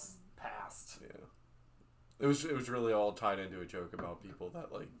Rogan's past. Yeah. It was really all tied into a joke about people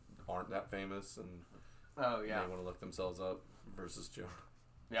that, like, aren't that famous and Oh yeah, they want to look themselves up versus Joe.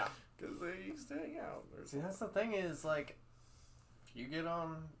 yeah. Because they used to hang out. See, that's the thing is like, if you get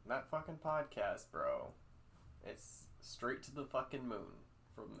on that fucking podcast, bro, it's straight to the fucking moon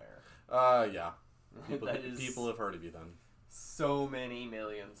from there. Yeah. People, That is- people have heard of you then. So many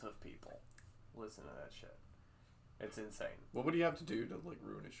millions of people listen to that shit. It's insane. What would you have to do to, like,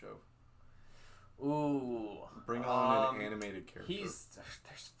 ruin a show? Ooh. Bring on an animated character.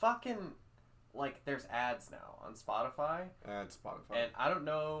 There's fucking, like, there's ads now on Spotify. Add Spotify. And I don't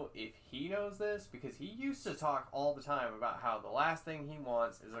know if he knows this because he used to talk all the time about how the last thing he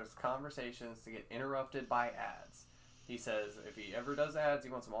wants is those conversations to get interrupted by ads. He says if he ever does ads,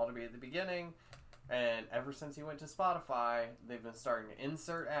 he wants them all to be at the beginning. And ever since he went to Spotify, they've been starting to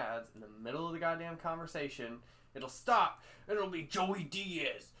insert ads in the middle of the goddamn conversation. It'll stop. It'll be Joey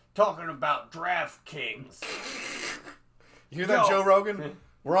Diaz talking about DraftKings. You hear that, Yo. Joe Rogan?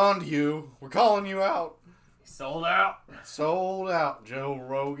 We're on to you. We're calling you out. He sold out. Sold out, Joe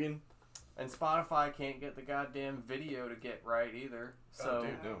Rogan. And Spotify can't get the goddamn video to get right either. So, Oh,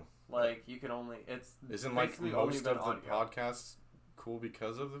 dude, no. like, you can only... It's Isn't, like, basically only most been of the audio. podcasts cool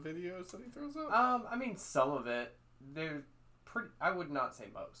because of the videos that he throws up? I mean, some of it, they're pretty... I would not say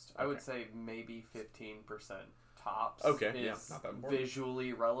most. I would Okay. say maybe 15% tops Okay, yeah, is not that important.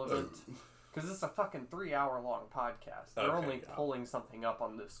 visually relevant. Because it's a fucking 3-hour-long podcast. They're Okay, only yeah. pulling something up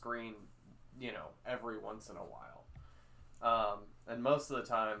on the screen, every once in a while. And most of the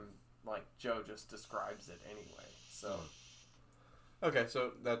time, like, Joe just describes it anyway. So, Okay,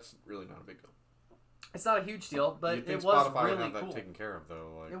 so that's really not a big deal. It's not a huge deal, but You'd think it was Spotify would really have that cool. taken care of,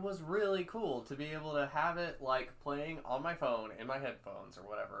 though. Like, It was really cool to be able to have it like playing on my phone in my headphones or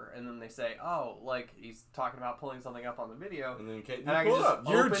whatever, and then they say, "Oh, like he's talking about pulling something up on the video." and then you And I pull could it just up.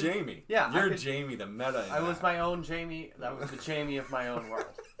 You're open- Jamie. Yeah, You're I could- Jamie, the meta. In I was that. my own Jamie. That was the Jamie of my own world.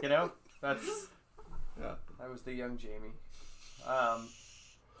 You know, that's Yeah. I was the young Jamie.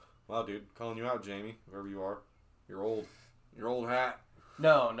 Wow, dude, calling you out, Jamie, wherever you are. You're old. Your old hat.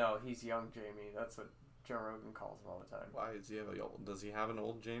 No, he's young Jamie. That's what Joe Rogan calls him all the time. Why does he have an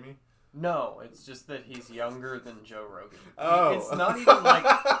old Jamie? No, it's just that he's younger than Joe Rogan. Oh, It's not even like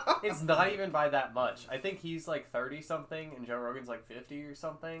it's not even by that much. I think he's like 30 something and Joe Rogan's like 50 or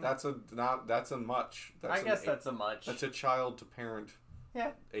something. That's a much. That's I guess that's a much. That's a child to parent.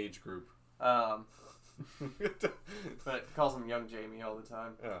 Yeah. Age group. But calls him young Jamie all the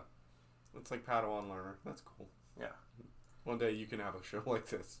time. Yeah. It's like Padawan learner. That's cool. Yeah. One day you can have a show like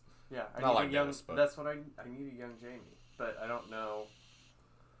this. Yeah, I Not need like a young. this, but- That's what I need a young Jamie, but I don't know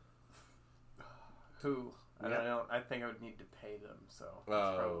who. I Yeah. don't know. I think I would need to pay them, so it's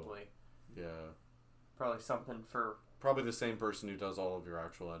Oh. Yeah. probably something for Probably the same person who does all of your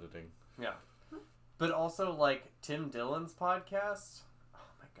actual editing. yeah. But also like Tim Dillon's podcast. Oh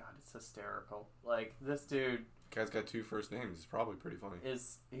my god, it's hysterical. Like this dude Guy's got 2 first names. It's probably pretty funny.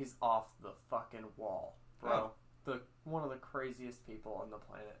 he's off the fucking wall, bro. One of the craziest people on the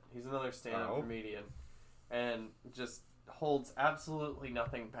planet. He's another stand-up Oh. comedian, and just holds absolutely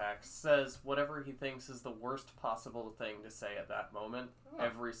nothing back. Says whatever he thinks is the worst possible thing to say at that moment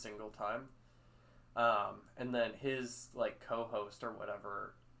every single time. And then his like co-host or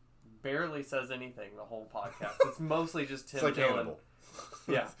whatever barely says anything the whole podcast. It's mostly just Tim It's like Dillon. Hannibal.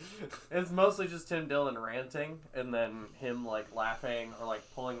 Yeah. It's mostly just Tim Dillon ranting and then him like laughing or like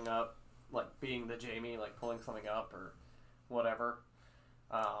pulling up, like being the Jamie, like pulling something up or whatever.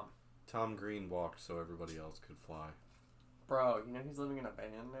 Tom Green walked so everybody else could fly. Bro, you know he's living in a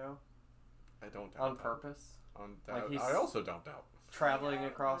van now? I don't doubt On that. purpose? Like he's- I also don't doubt. Traveling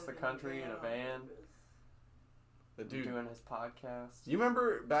across the country in a van, The dude. doing his podcast. You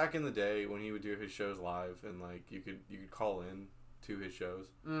remember back in the day when he would do his shows live and like you could call in to his shows?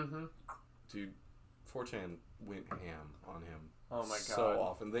 Mm-hmm. Dude, 4chan went ham on him. Oh my god. So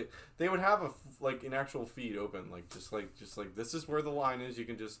often they would have an actual feed open just like this is where the line is. You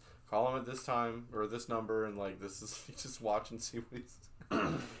can just call him at this time or this number and like this is you just watch and see what he's.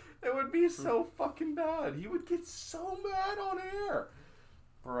 It would be so fucking bad. He would get so mad on air.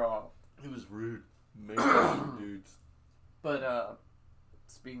 Bro. He was rude. Made dudes. But,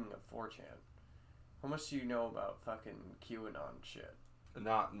 speaking of 4chan, how much do you know about fucking QAnon shit?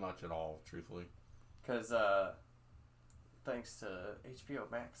 Not much at all, truthfully. Because, thanks to HBO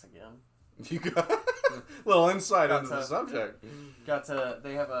Max again. You got a little insight Got into the to- subject.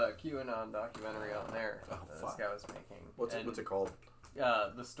 They have a QAnon documentary on there Oh, that this fuck. guy was making. What's it called?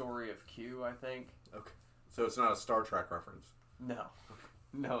 The story of Q, I think. Okay. So it's not a Star Trek reference. No.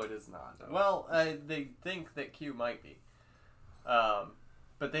 No, it is not. No. Well, they think that Q might be.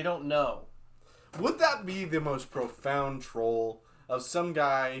 But they don't know. Would that be the most profound troll of some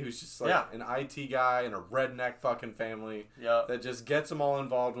guy who's just like an IT guy in a redneck fucking family Yep. that just gets them all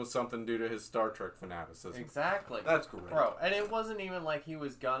involved with something due to his Star Trek fanaticism? Exactly. That's great. Bro, and it wasn't even like he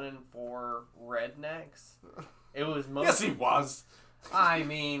was gunning for rednecks. It was mostly... Yes, he was. I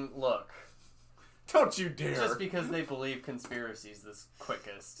mean, look. Don't you dare. Just because they believe conspiracies this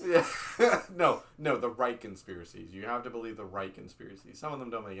quickest. Yeah. No, the right conspiracies. You have to believe the right conspiracies. Some of them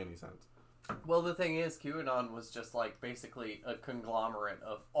don't make any sense. Well, the thing is, QAnon was just like basically a conglomerate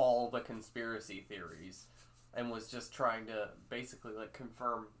of all the conspiracy theories and was just trying to basically like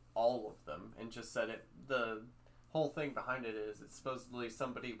confirm all of them and just said it. The whole thing behind it is it's supposedly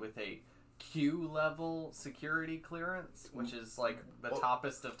somebody with a Q level security clearance, which is like the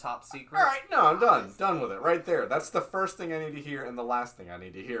toppest of top secret. All right, no, I'm done. Done with it. Right there. That's the first thing I need to hear and the last thing I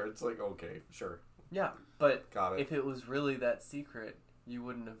need to hear. It's like, okay, sure. Yeah, but Got it. if it was really that secret, you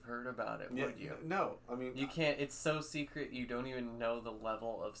wouldn't have heard about it, would you? No, I mean... You can't. It's so secret, you don't even know the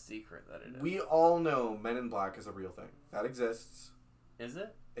level of secret that it is. We all know Men in Black is a real thing. That exists. Is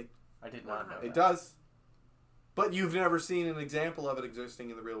it? I did not know It that. does. But you've never seen an example of it existing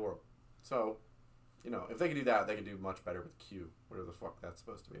in the real world. So, if they could do that, they could do much better with Q. Whatever the fuck that's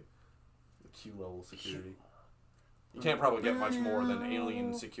supposed to be. The Q level security. You can't probably get much more than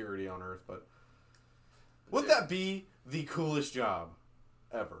alien security on Earth, but... Would that be the coolest job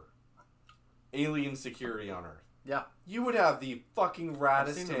ever? Alien security on Earth. Yeah. You would have the fucking seen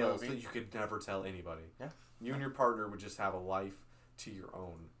raddest the tales movie. that you could never tell anybody. Yeah. You and your partner would just have a life to your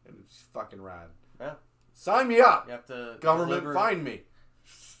own. And it's fucking rad. Yeah. Sign me up. You have to Government, deliver- find me.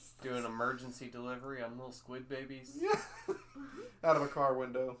 do an emergency delivery on little squid babies, Yeah. Out of a car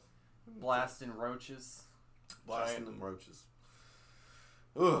window. blasting roaches. Blasting them roaches.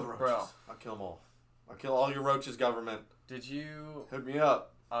 Ugh, roaches. Bro. I'll kill them all. I'll kill all your roaches, government. Did you Hit me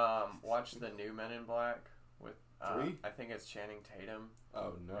up. watch the new Men in Black with 3? I think it's Channing Tatum.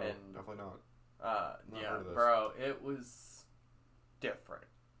 Oh, no. And- Definitely not. Not Yeah, heard of this. bro, it was different.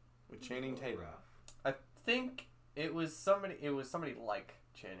 With Channing Tatum. I think it was somebody like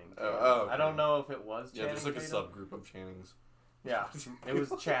Channing Tatum. Oh, okay. I don't know if it was Yeah, Channing there's like a Tatum. subgroup of Channings. Yeah, it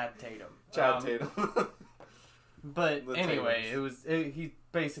was Chad Tatum. Chad Tatum. But The anyway, Tatums. he's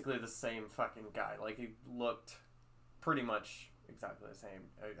basically the same fucking guy. Like, he looked pretty much exactly the same.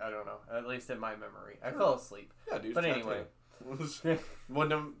 I don't know, at least in my memory. I fell asleep. Yeah, dude. But Chad anyway. Tatum.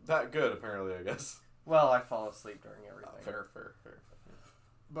 Wasn't that good, apparently, I guess. Well, I fall asleep during everything. Fair.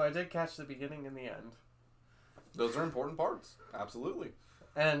 But I did catch the beginning and the end. Those are important parts. Absolutely.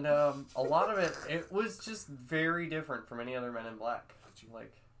 And a lot of it was just very different from any other Men in Black.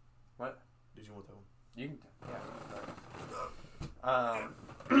 Like, what? Did you want that one? You can, yeah.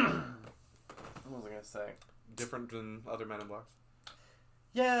 What was I gonna say? Different than other Men in Blacks?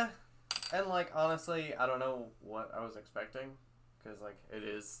 Yeah, and like honestly, I don't know what I was expecting, because like it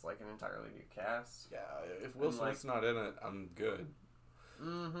is like an entirely new cast. Yeah, if Will And, like- Smith's not in it, I'm good.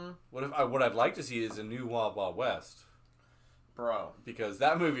 Mm-hmm. What I'd like to see is a new Wild Wild West, Bro, because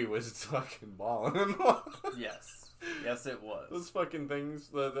that movie was fucking balling. yes, it was. Those fucking things,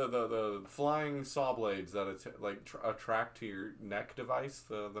 the flying saw blades that attract to your neck device,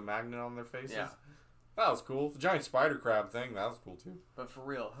 the magnet on their faces. Yeah. That was cool. The giant spider crab thing, that was cool too. But for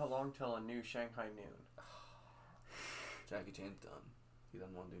real, how long till a new Shanghai Noon? Jackie Chan's done. He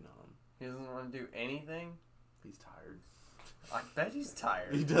doesn't want to do nothing. He doesn't want to do anything. He's tired. I bet he's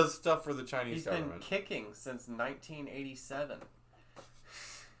tired. He does stuff for the Chinese He's government. been kicking since 1987.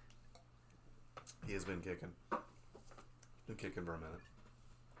 He has been kicking. Been kicking for a minute.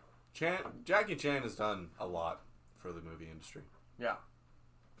 Jackie Chan has done a lot for the movie industry. Yeah.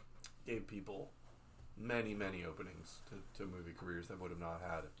 Gave people many openings to movie careers that would have not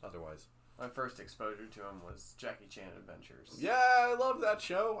had otherwise. My first exposure to him was Jackie Chan Adventures. Yeah, I love that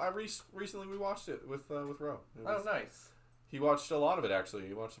show. I recently we watched it with Ro. It Oh, was- nice. He watched a lot of it actually.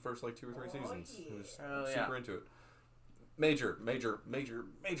 He watched the first 2 or 3 seasons. He was Oh, super yeah. into it. Major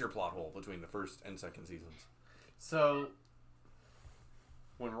plot hole between the first and second seasons. So,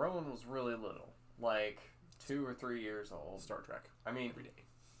 when Rowan was really little, like 2 or 3 years old, Star Trek I mean, every day.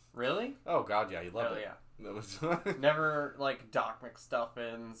 really? Oh God, yeah, he loved Hell it. yeah. That was Never like Doc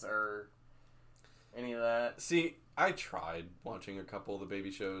McStuffins or any of that. See, I tried watching a couple of the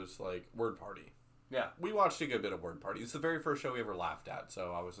baby shows, like Word Party. Yeah. We watched a good bit of Word Party. It's the very first show we ever laughed at,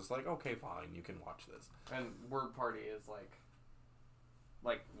 so I was just like, okay, fine, you can watch this. And Word Party is like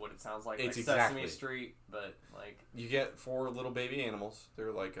what it sounds like. It's like Sesame exactly. Street, but like You get 4 little baby animals.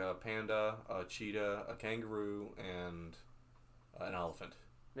 They're like a panda, a cheetah, a kangaroo, and an elephant.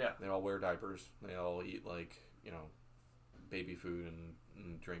 yeah. They all wear diapers. They all eat like, baby food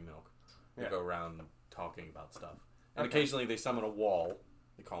and drink milk. They Yeah. go around talking about stuff. And Okay. occasionally they summon a wall.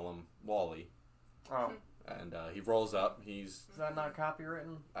 They call him Wally. Oh, And he rolls up. He's... is that not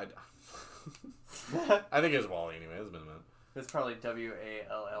copywritten? I think it's Wally anyway. It's been a minute. It's probably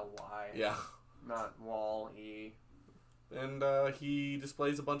WALLY. Yeah. Not Wall E. And he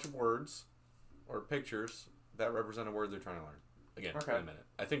displays a bunch of words or pictures that represent a word they're trying to learn. Again, Okay. in a minute.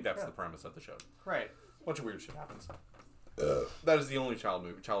 I think that's Yeah. the premise of the show. Right. A bunch of weird shit happens. That is the only child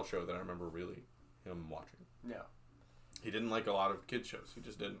show that I remember really him watching. Yeah. He didn't like a lot of kids shows. He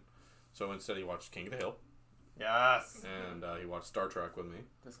just didn't. So instead he watched King of the Hill. Yes. And he watched Star Trek with me.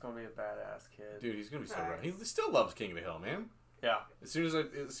 This is gonna be a badass kid. Dude, he's going to be so rad. He still loves King of the Hill, man. Yeah. As soon as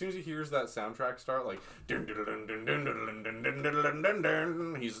he hears that soundtrack start, like dun dun dun dun dun dun dun dun dun dun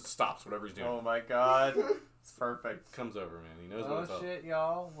dun, he stops whatever he's doing. Oh my god. It's perfect. Comes over, man. He knows Oh what's up. shit,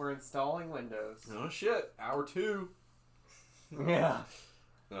 y'all. We're installing Windows. Oh shit! Hour 2. Yeah.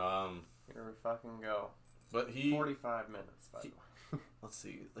 Here we fucking go. But he 45 minutes, by the way. let's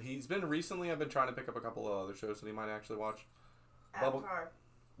see. He's been recently. I've been trying to pick up a couple of other shows that he might actually watch. Avatar.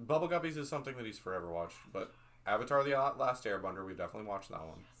 Bubble Guppies is something that he's forever watched, but Avatar: The Last Airbender, we've definitely watched that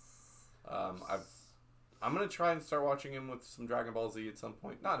one. I'm gonna try and start watching him with some Dragon Ball Z at some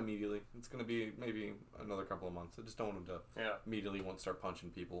point. Not immediately. It's gonna be maybe another couple of months. I just don't want him to Yeah. immediately want to start punching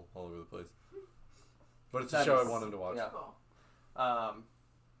people all over the place. But it's That a show is- I want him to watch. yeah. Cool.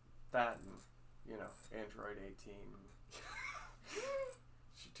 That and, Android 18.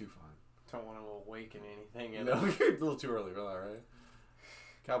 She's too fine. Don't want to awaken anything in No, it. you're a little too early for that, right?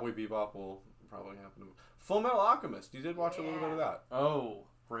 Cowboy Bebop will probably happened. Full Metal Alchemist. You did watch a little bit of that. Oh,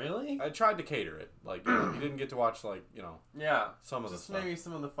 really? I tried to cater it. Like, you didn't get to watch, like, Yeah. some of the Just stuff. maybe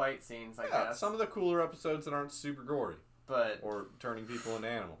some of the fight scenes, I Yeah, guess. some of the cooler episodes that aren't super gory. But, Or turning people into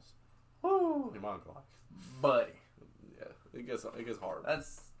animals. whoo, Homunculi. buddy. Yeah, it gets hard.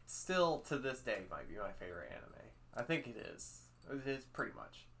 That's still, to this day, might be my favorite anime. I think it is. It is pretty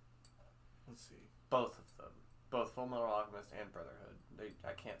much. Let's see. Both of them. Both Full Metal Alchemist and Brotherhood.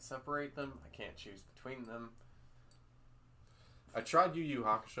 I can't separate them. I can't choose between them. I tried Yu Yu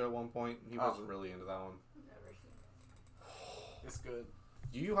Hakusho at one point. He Oh. wasn't really into that one. Never seen it. It's good.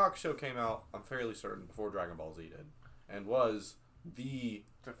 Yu Yu Hakusho came out, I'm fairly certain, before Dragon Ball Z did. And was the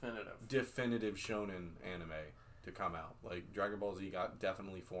definitive shonen anime to come out. Like, Dragon Ball Z got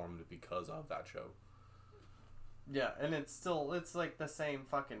definitely formed because of that show. Yeah, and it's like the same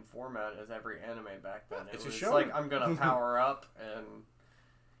fucking format as every anime back then. It's It a was show. like, I'm gonna power up, and,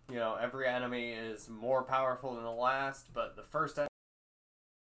 every anime is more powerful than the last, but the first anime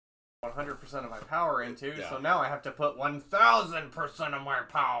 100% of my power into, Yeah. so now I have to put 1000% of my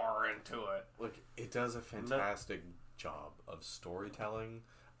power into it. Like, it does a fantastic job of storytelling,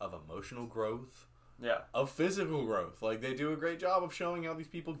 of emotional growth, Yeah. of physical growth. Like, they do a great job of showing how these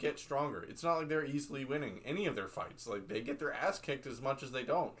people get stronger. It's not like they're easily winning any of their fights. Like, they get their ass kicked as much as they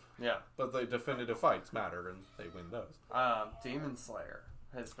don't. Yeah. But the definitive fights matter, and they win those. Demon Slayer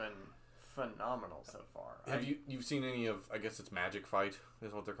has been phenomenal so far. Have you've seen any of, I guess it's Magic Fight,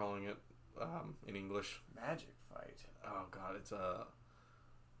 is what they're calling it, in English. Magic Fight. Oh, God, it's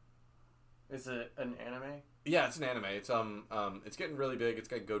Is it an anime? Yeah, it's an anime. It's getting really big. It's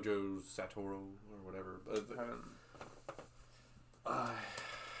got Gojo Satoru or whatever.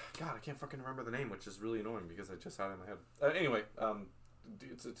 God, I can't fucking remember the name, which is really annoying because I just had it in my head. Anyway,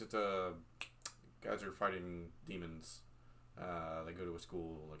 it's guys are fighting demons. They go to a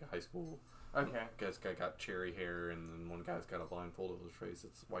school, like a high school. Okay. Guy's got cherry hair, and then one guy's got a blindfold over his face.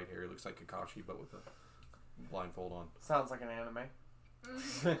 It's white hair. It looks like Kakashi, but with a blindfold on. Sounds like an anime.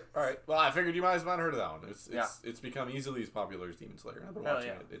 All right. Well, I figured you might have not heard of that one. Yeah. It's become easily as popular as Demon Slayer. I've been Hell watching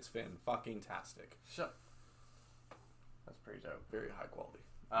yeah. it. It's fan-fucking-tastic. Shut. That's pretty dope. Very high quality.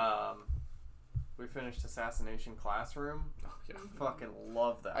 We finished Assassination Classroom. Oh, yeah. Fucking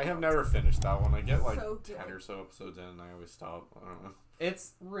love that. I have never finished that one. I get like So 10 good. or so episodes in, and I always stop. I don't know.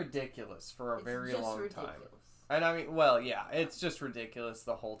 It's ridiculous for a It's very just long ridiculous. time. And I mean, well, yeah, it's just ridiculous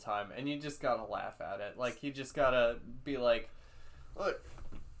the whole time, and you just gotta laugh at it. Like, you just gotta be like, Look,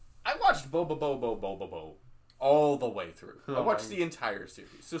 I watched Boba Bo all the way through. I Oh watched my- the entire series.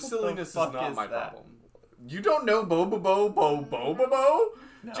 So What the silliness is fuck not is my that? problem. You don't know Boba Bo?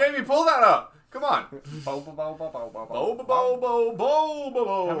 No. Jamie, pull that up. Come on. bo bo bo bo bo bo Boba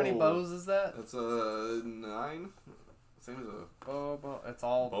Bo. How many bows is that? That's a 9. Same as a Bo bo. It's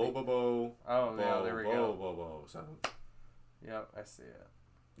all. Boba Bo. Oh yeah, there we go. Bo. 7. Yep, I see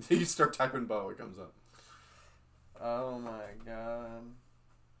it. You start typing Bo, it comes up. Oh my god.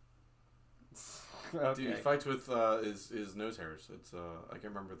 Okay. Dude, he fights with his nose hairs. It's I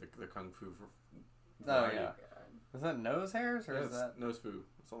can't remember the kung fu. Oh variety. yeah. Is that nose hairs or Yeah, is it's that nose fu.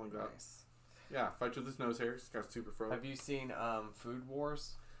 Something like that. nice? Yeah, fights with his nose hairs. He's got super fro. Have you seen Food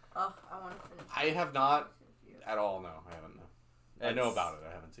Wars? Oh, I want to finish. I have not at all. No, I haven't. No. I know It's- about it.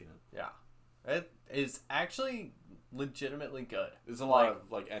 I haven't seen it. Yeah. It is actually legitimately good. There's a lot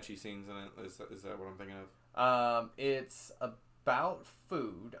of like ecchi scenes in it. Is that what I'm thinking of? It's about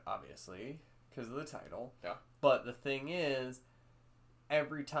food, obviously, because of the title. Yeah. But the thing is,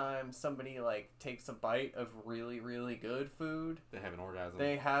 every time somebody like takes a bite of really, really good food, They have an orgasm.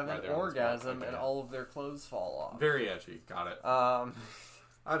 they have right an there on the spot. orgasm Okay. and all of their clothes fall off. Very ecchi. Got it.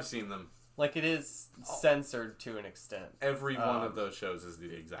 I've seen them. Like it is censored to an extent. Every one Um, of those shows is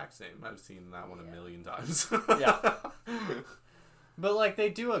the exact same. I've seen that one a million times. Yeah. But like they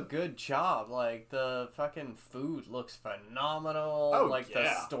do a good job. Like the fucking food looks phenomenal. Oh, like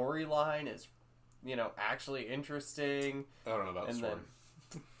yeah. the storyline is, actually interesting. I don't know about the And story.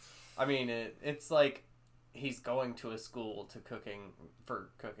 then, I mean, it's like he's going to a school to cooking or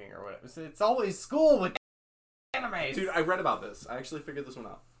whatever. So it's always school with anime. Dude, I read about this. I actually figured this one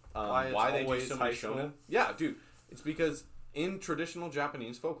out. Why it's they do always so high many school? shonen? Yeah, dude. It's because in traditional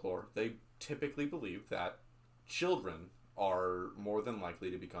Japanese folklore, they typically believe that children are more than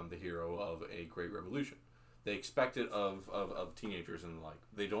likely to become the hero of a great revolution. They expect it of teenagers and the like.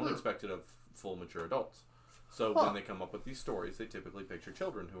 They don't expect it of full mature adults. So when they come up with these stories, they typically picture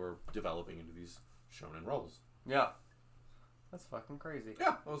children who are developing into these shonen roles. Yeah, that's fucking crazy. Yeah,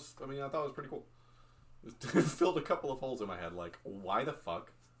 I thought it was pretty cool. It filled a couple of holes in my head, like, why the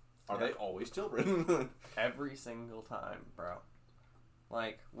fuck are they always children? Every single time, bro.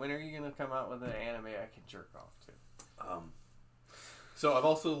 Like, when are you gonna come out with an anime I can jerk off to? So I've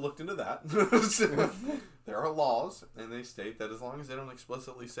also looked into that. There are laws, and they state that as long as they don't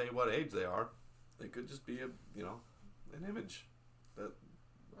explicitly say what age they are, they could just be an image that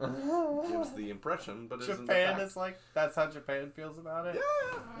gives the impression, but isn't the Japan fact. is like, that's how Japan feels about it?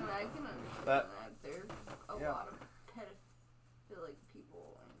 Yeah. I can understand That- that. There's a Yeah. lot of pedophilic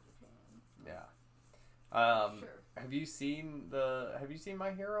people in Japan. Yeah. Sure. Have you seen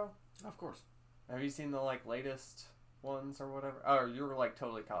My Hero? Of course. Have you seen the like latest ones or whatever? Oh, you were like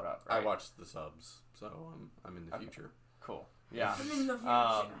totally caught up, right? I watched the subs, so I'm in the Okay. future. Cool. Yeah. I'm in the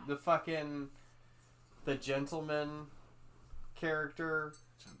future. The gentleman character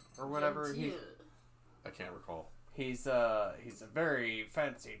or whatever. I can't recall. He's a very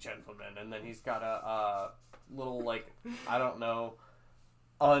fancy gentleman, and then he's got a little like, I don't know,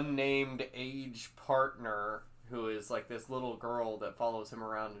 unnamed age partner who is like this little girl that follows him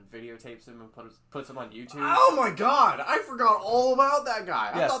around and videotapes him and puts him on YouTube. Oh my god! I forgot all about that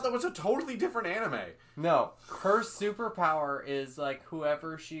guy. I Yes. thought that was a totally different anime. No, her superpower is like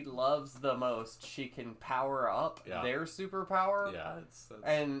whoever she loves the most, she can power up Yeah. their superpower. Yeah,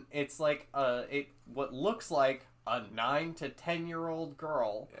 And it's like what looks like a 9 to 10-year-old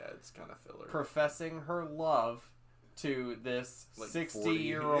girl yeah, it's kind of filler. professing her love to this Like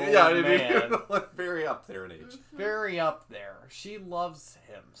 60-year-old 40. Yeah, man. like very up there in age. Very up there. She loves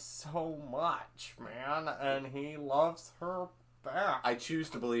him so much, man, and he loves her back. I choose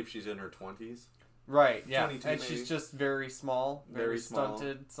to believe she's in her 20s. Right, yeah. 22 And maybe. she's just very small, very Very small.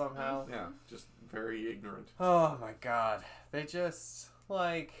 stunted somehow. Yeah, just very ignorant. Oh my god. They just,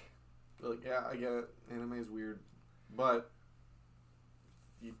 like... Like, yeah, I get it. Anime is weird, but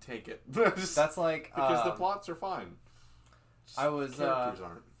you take it. That's like... because the plots are fine. Just I was, characters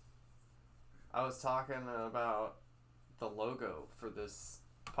aren't. I was talking about the logo for this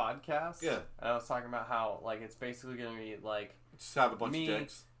podcast. Yeah. And I was talking about how, like, it's basically going to be, like, Just have a bunch me- of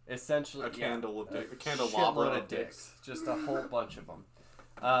dicks. essentially... A candelabra shitload of dicks. Just a whole bunch of them.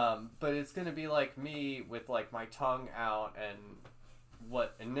 But it's going to be, like, me with, like, my tongue out and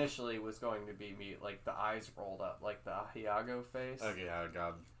what initially was going to be me, like, the eyes rolled up, like the Ahiago face. Okay, oh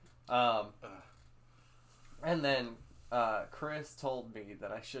god. And then Chris told me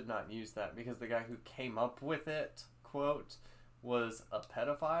that I should not use that because the guy who came up with it, quote, was a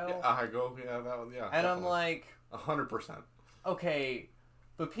pedophile. Yeah, I go, yeah, that one, yeah. and I'm definitely. like, 100%. okay,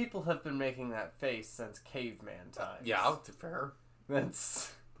 but people have been making that face since caveman times. Yeah, fair.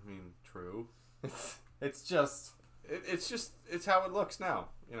 That's, I mean, true. it's just, It's how it looks now,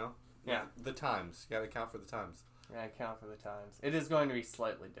 you know? Yeah. The times. You gotta account for the times. I count for the times. It is going to be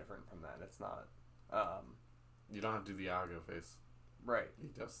slightly different from that. It's not, You don't have to do the Iago face. right. You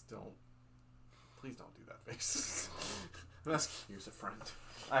just don't. Please don't do that face. I'm asking you as a friend.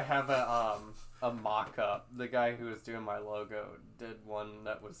 I have a mock-up. The guy who was doing my logo did one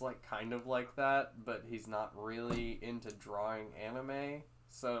that was like kind of like that, but he's not really into drawing anime,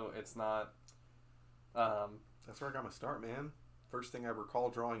 so it's not. That's where I got my start, man. First thing I recall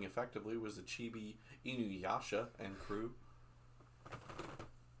drawing effectively was the Chibi Inuyasha and crew.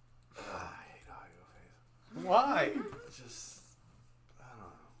 I hate Iago face. Why? It's just, I don't know.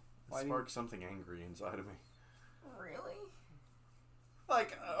 It Why do sparks something angry inside of me. Really?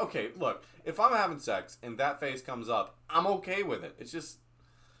 Like, okay, look, if I'm having sex and that face comes up, I'm okay with it. It's just,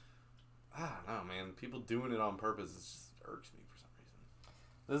 I don't know, man. People doing it on purpose, it just irks me for some reason.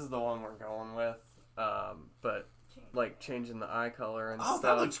 This is the one we're going with, but like changing the eye color and Oh, stuff.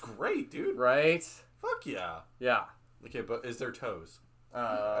 that looks great, dude. right. Fuck yeah. Yeah. Okay, but is there toes?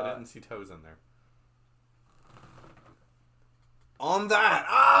 I didn't see toes in there. On that!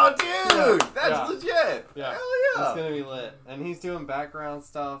 Oh, dude! Yeah, That's yeah. legit! Yeah. Hell It's yeah! gonna be lit, and he's doing background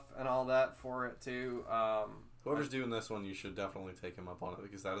stuff and all that for it too. Whoever's doing this one, you should definitely take him up on it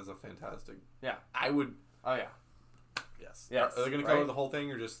because that is a fantastic. Yeah. I would. Oh yeah. Yes. Yes, Are they going to color right. the whole thing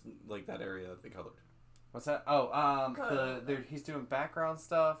or just like that area that they colored? What's that? Oh, he's doing background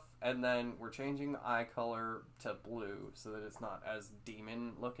stuff, and then we're changing the eye color to blue so that it's not as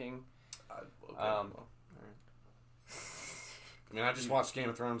demon looking. Okay. Well, all right. I mean, I just watched Game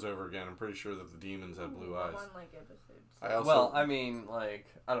of Thrones over again. I'm pretty sure that the demons had blue eyes. One like episode. I also, Well, I mean, like,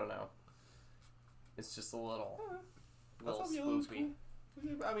 I don't know. It's just a little thought yellow was spoopy.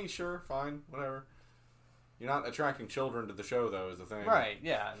 cool. I mean, sure, fine, whatever. You're not attracting children to the show, though, is the thing. Right?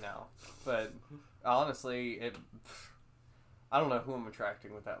 Yeah, no. But honestly, I don't know who I'm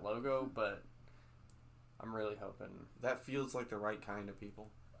attracting with that logo, but I'm really hoping. That feels like the right kind of people.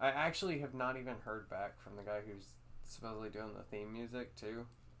 I actually have not even heard back from the guy who's supposedly doing the theme music too,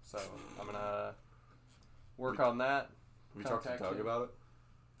 so I'm gonna work on that. Have you talked to Contact Doug you. about it?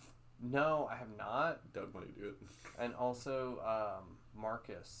 No, I have not. Doug might do it. And also,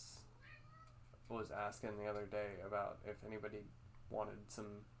 Marcus was asking the other day about if anybody wanted some.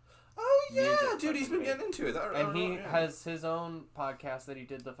 Oh yeah, Music dude, he's been fucking getting into it. And he has his own podcast that he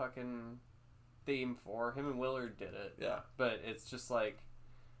did the fucking theme for. Him and Willard did it. Yeah. But it's just like,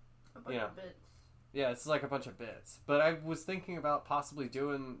 A bunch Yeah. of bits. yeah, it's like a bunch of bits. But I was thinking about possibly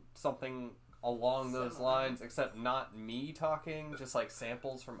doing something along those Similar. lines, except not me talking, just like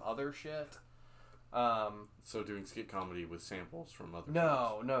samples from other shit. So doing skit comedy with samples from other.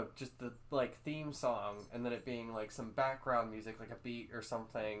 No, just the like theme song, and then it being like some background music, like a beat or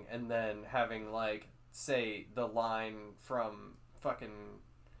something, and then having like say the line from fucking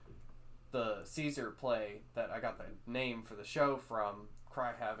the Caesar play that I got the name for the show from,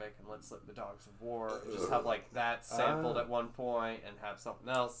 Cry Havoc and Let's Slip the Dogs of War, and just have like that sampled at one point and have something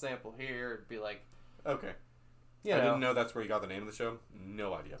else sampled here. It'd be like, Okay. you I know. didn't know that's where you got the name of the show.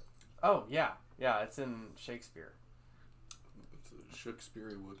 No idea. Oh yeah, it's in Shakespeare. It's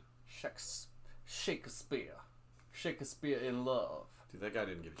Shakespeare wood. Shakespeare in love. Dude, that guy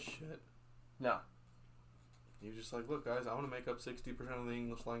didn't give a shit. No. He was just like, look, guys, I want to make up 60% of the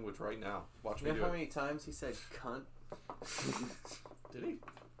English language right now. Watch me You know do how it. many times he said cunt? Did he?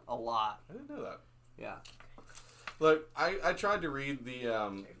 A lot. I didn't know that. Yeah. Look, I tried to read the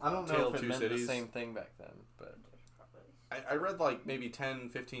I don't know Tale if of it Two meant Cities. the same thing back then, but I read like maybe 10,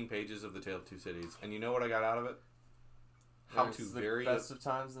 15 pages of the Tale of Two Cities, and you know what I got out of it? How It to was the vary. best of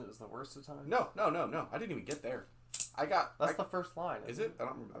times and it was the worst of times. No. I didn't even get there. That's the first line. Is isn't it? I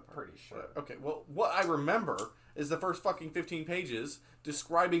don't remember that part. Pretty sure. Okay, well, what I remember is the first fucking 15 pages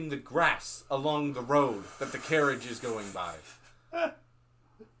describing the grass along the road that the carriage is going by.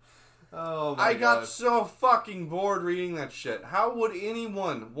 Oh my I got God. so fucking bored reading that shit. How would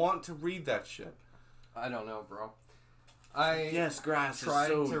anyone want to read that shit? I don't know, bro. Yes, grass is tried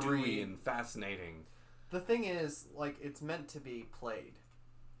so to dewy read- and fascinating. The thing is, like, it's meant to be played.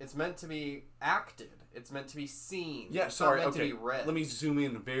 It's meant to be acted. It's meant to be seen. Yeah, it's sorry, not meant okay. to be read. Let me zoom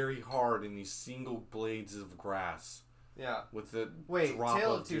in very hard in these single blades of grass Yeah. with the Wait, drop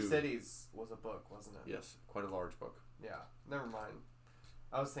Tale of of Two dew. Cities was a book, wasn't it? Yes, quite a large book. Yeah. Never mind.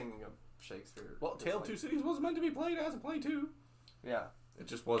 I was thinking of Shakespeare. Well, It's Tale of like- Two Cities was meant to be played as a play too. Yeah. It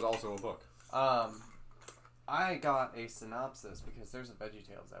just was also a book. I got a synopsis because there's a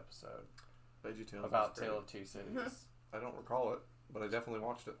VeggieTales episode VeggieTales about is great. Tale of Two Cities. I don't recall it, but I definitely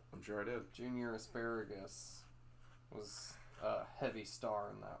watched it. I'm sure I did. Junior Asparagus was a heavy star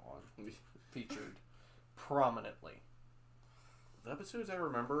in that one. Featured prominently. The episodes I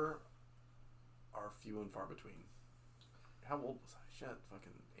remember are few and far between. How old was I? Shit,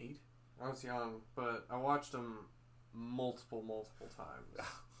 fucking 8? I was young, but I watched them multiple times.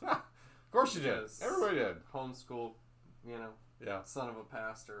 Of course you did. Because- Everybody did. Homeschool, you know, Yeah. son of a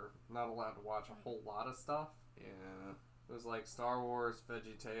pastor, not allowed to watch a whole lot of stuff. Yeah. It was like Star Wars,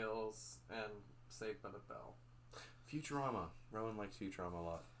 VeggieTales, and Saved by the Bell. Futurama. Rowan likes Futurama a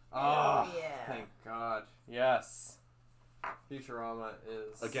lot. Oh, yeah. Thank God. Yes. Futurama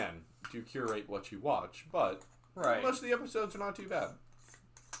is... Again, do curate what you watch, but Right. most of the episodes are not too bad.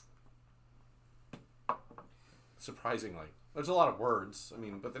 Surprisingly. There's a lot of words,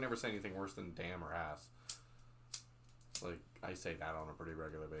 but they never say anything worse than damn or ass. Like, I say that on a pretty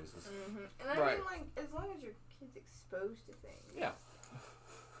regular basis. Mm-hmm. And I Right. mean, like, as long as your kid's exposed to things. Yeah.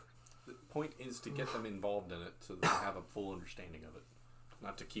 The point is to get them involved in it so that they have a full understanding of it.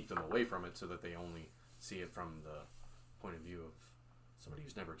 Not to keep them away from it so that they only see it from the point of view of somebody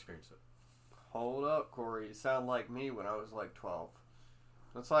who's never experienced it. Hold up, Corey. You sound like me when I was like 12.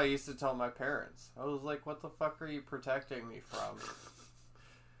 That's why I used to tell my parents. I was like, what the fuck are you protecting me from?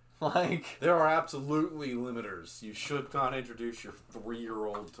 Like... There are absolutely limiters. You should not introduce your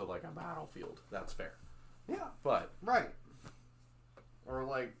 3-year-old to, like, a battlefield. That's fair. Yeah. But, Right. Or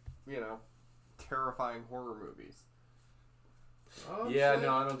like, terrifying horror movies. Oh, yeah, shit.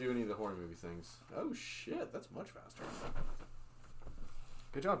 no, I don't do any of the horror movie things. Oh, shit. That's much faster.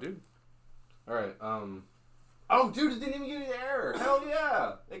 Good job, dude. Alright, Oh, dude, it didn't even give me the error. Hell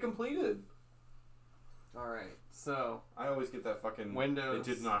yeah. It completed. Alright, so... I always get that fucking... Windows.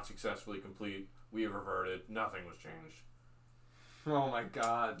 It did not successfully complete. We reverted. Nothing was changed. Oh my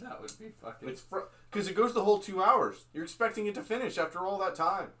god, that would be fucking... It's because it goes the whole 2 hours. You're expecting it to finish after all that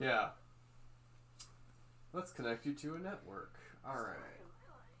time. Yeah. Let's connect you to a network. Alright.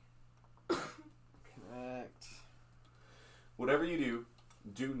 Connect. Whatever you do,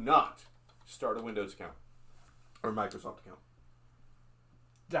 do not start a Windows account or Microsoft account.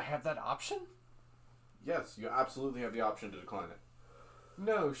 Did I have that option? Yes, you absolutely have the option to decline it.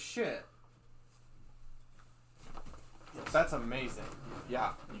 No shit. That's amazing.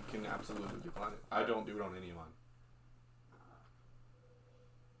 Yeah, you can absolutely decline it. I don't do it on any of mine.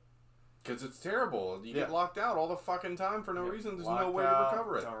 Because it's terrible. You get locked out all the fucking time for no reason. There's no way to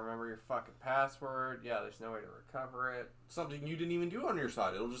recover it. Don't remember your fucking password. Yeah, there's no way to recover it. Something you didn't even do on your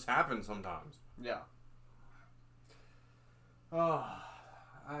side. It'll just happen sometimes. Yeah. Oh,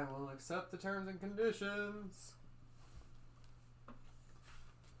 I will accept the terms and conditions.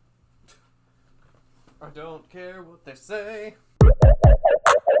 I don't care what they say.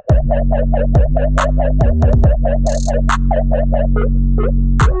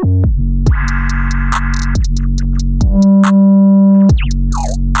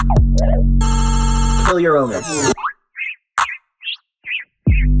 Kill your owner.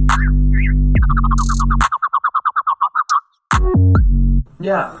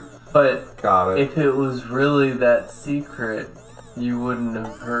 Yeah, but Got it. if it was really that secret, you wouldn't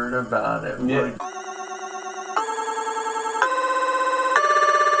have heard about it. Yeah.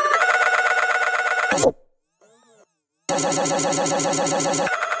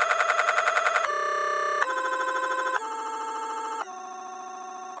 would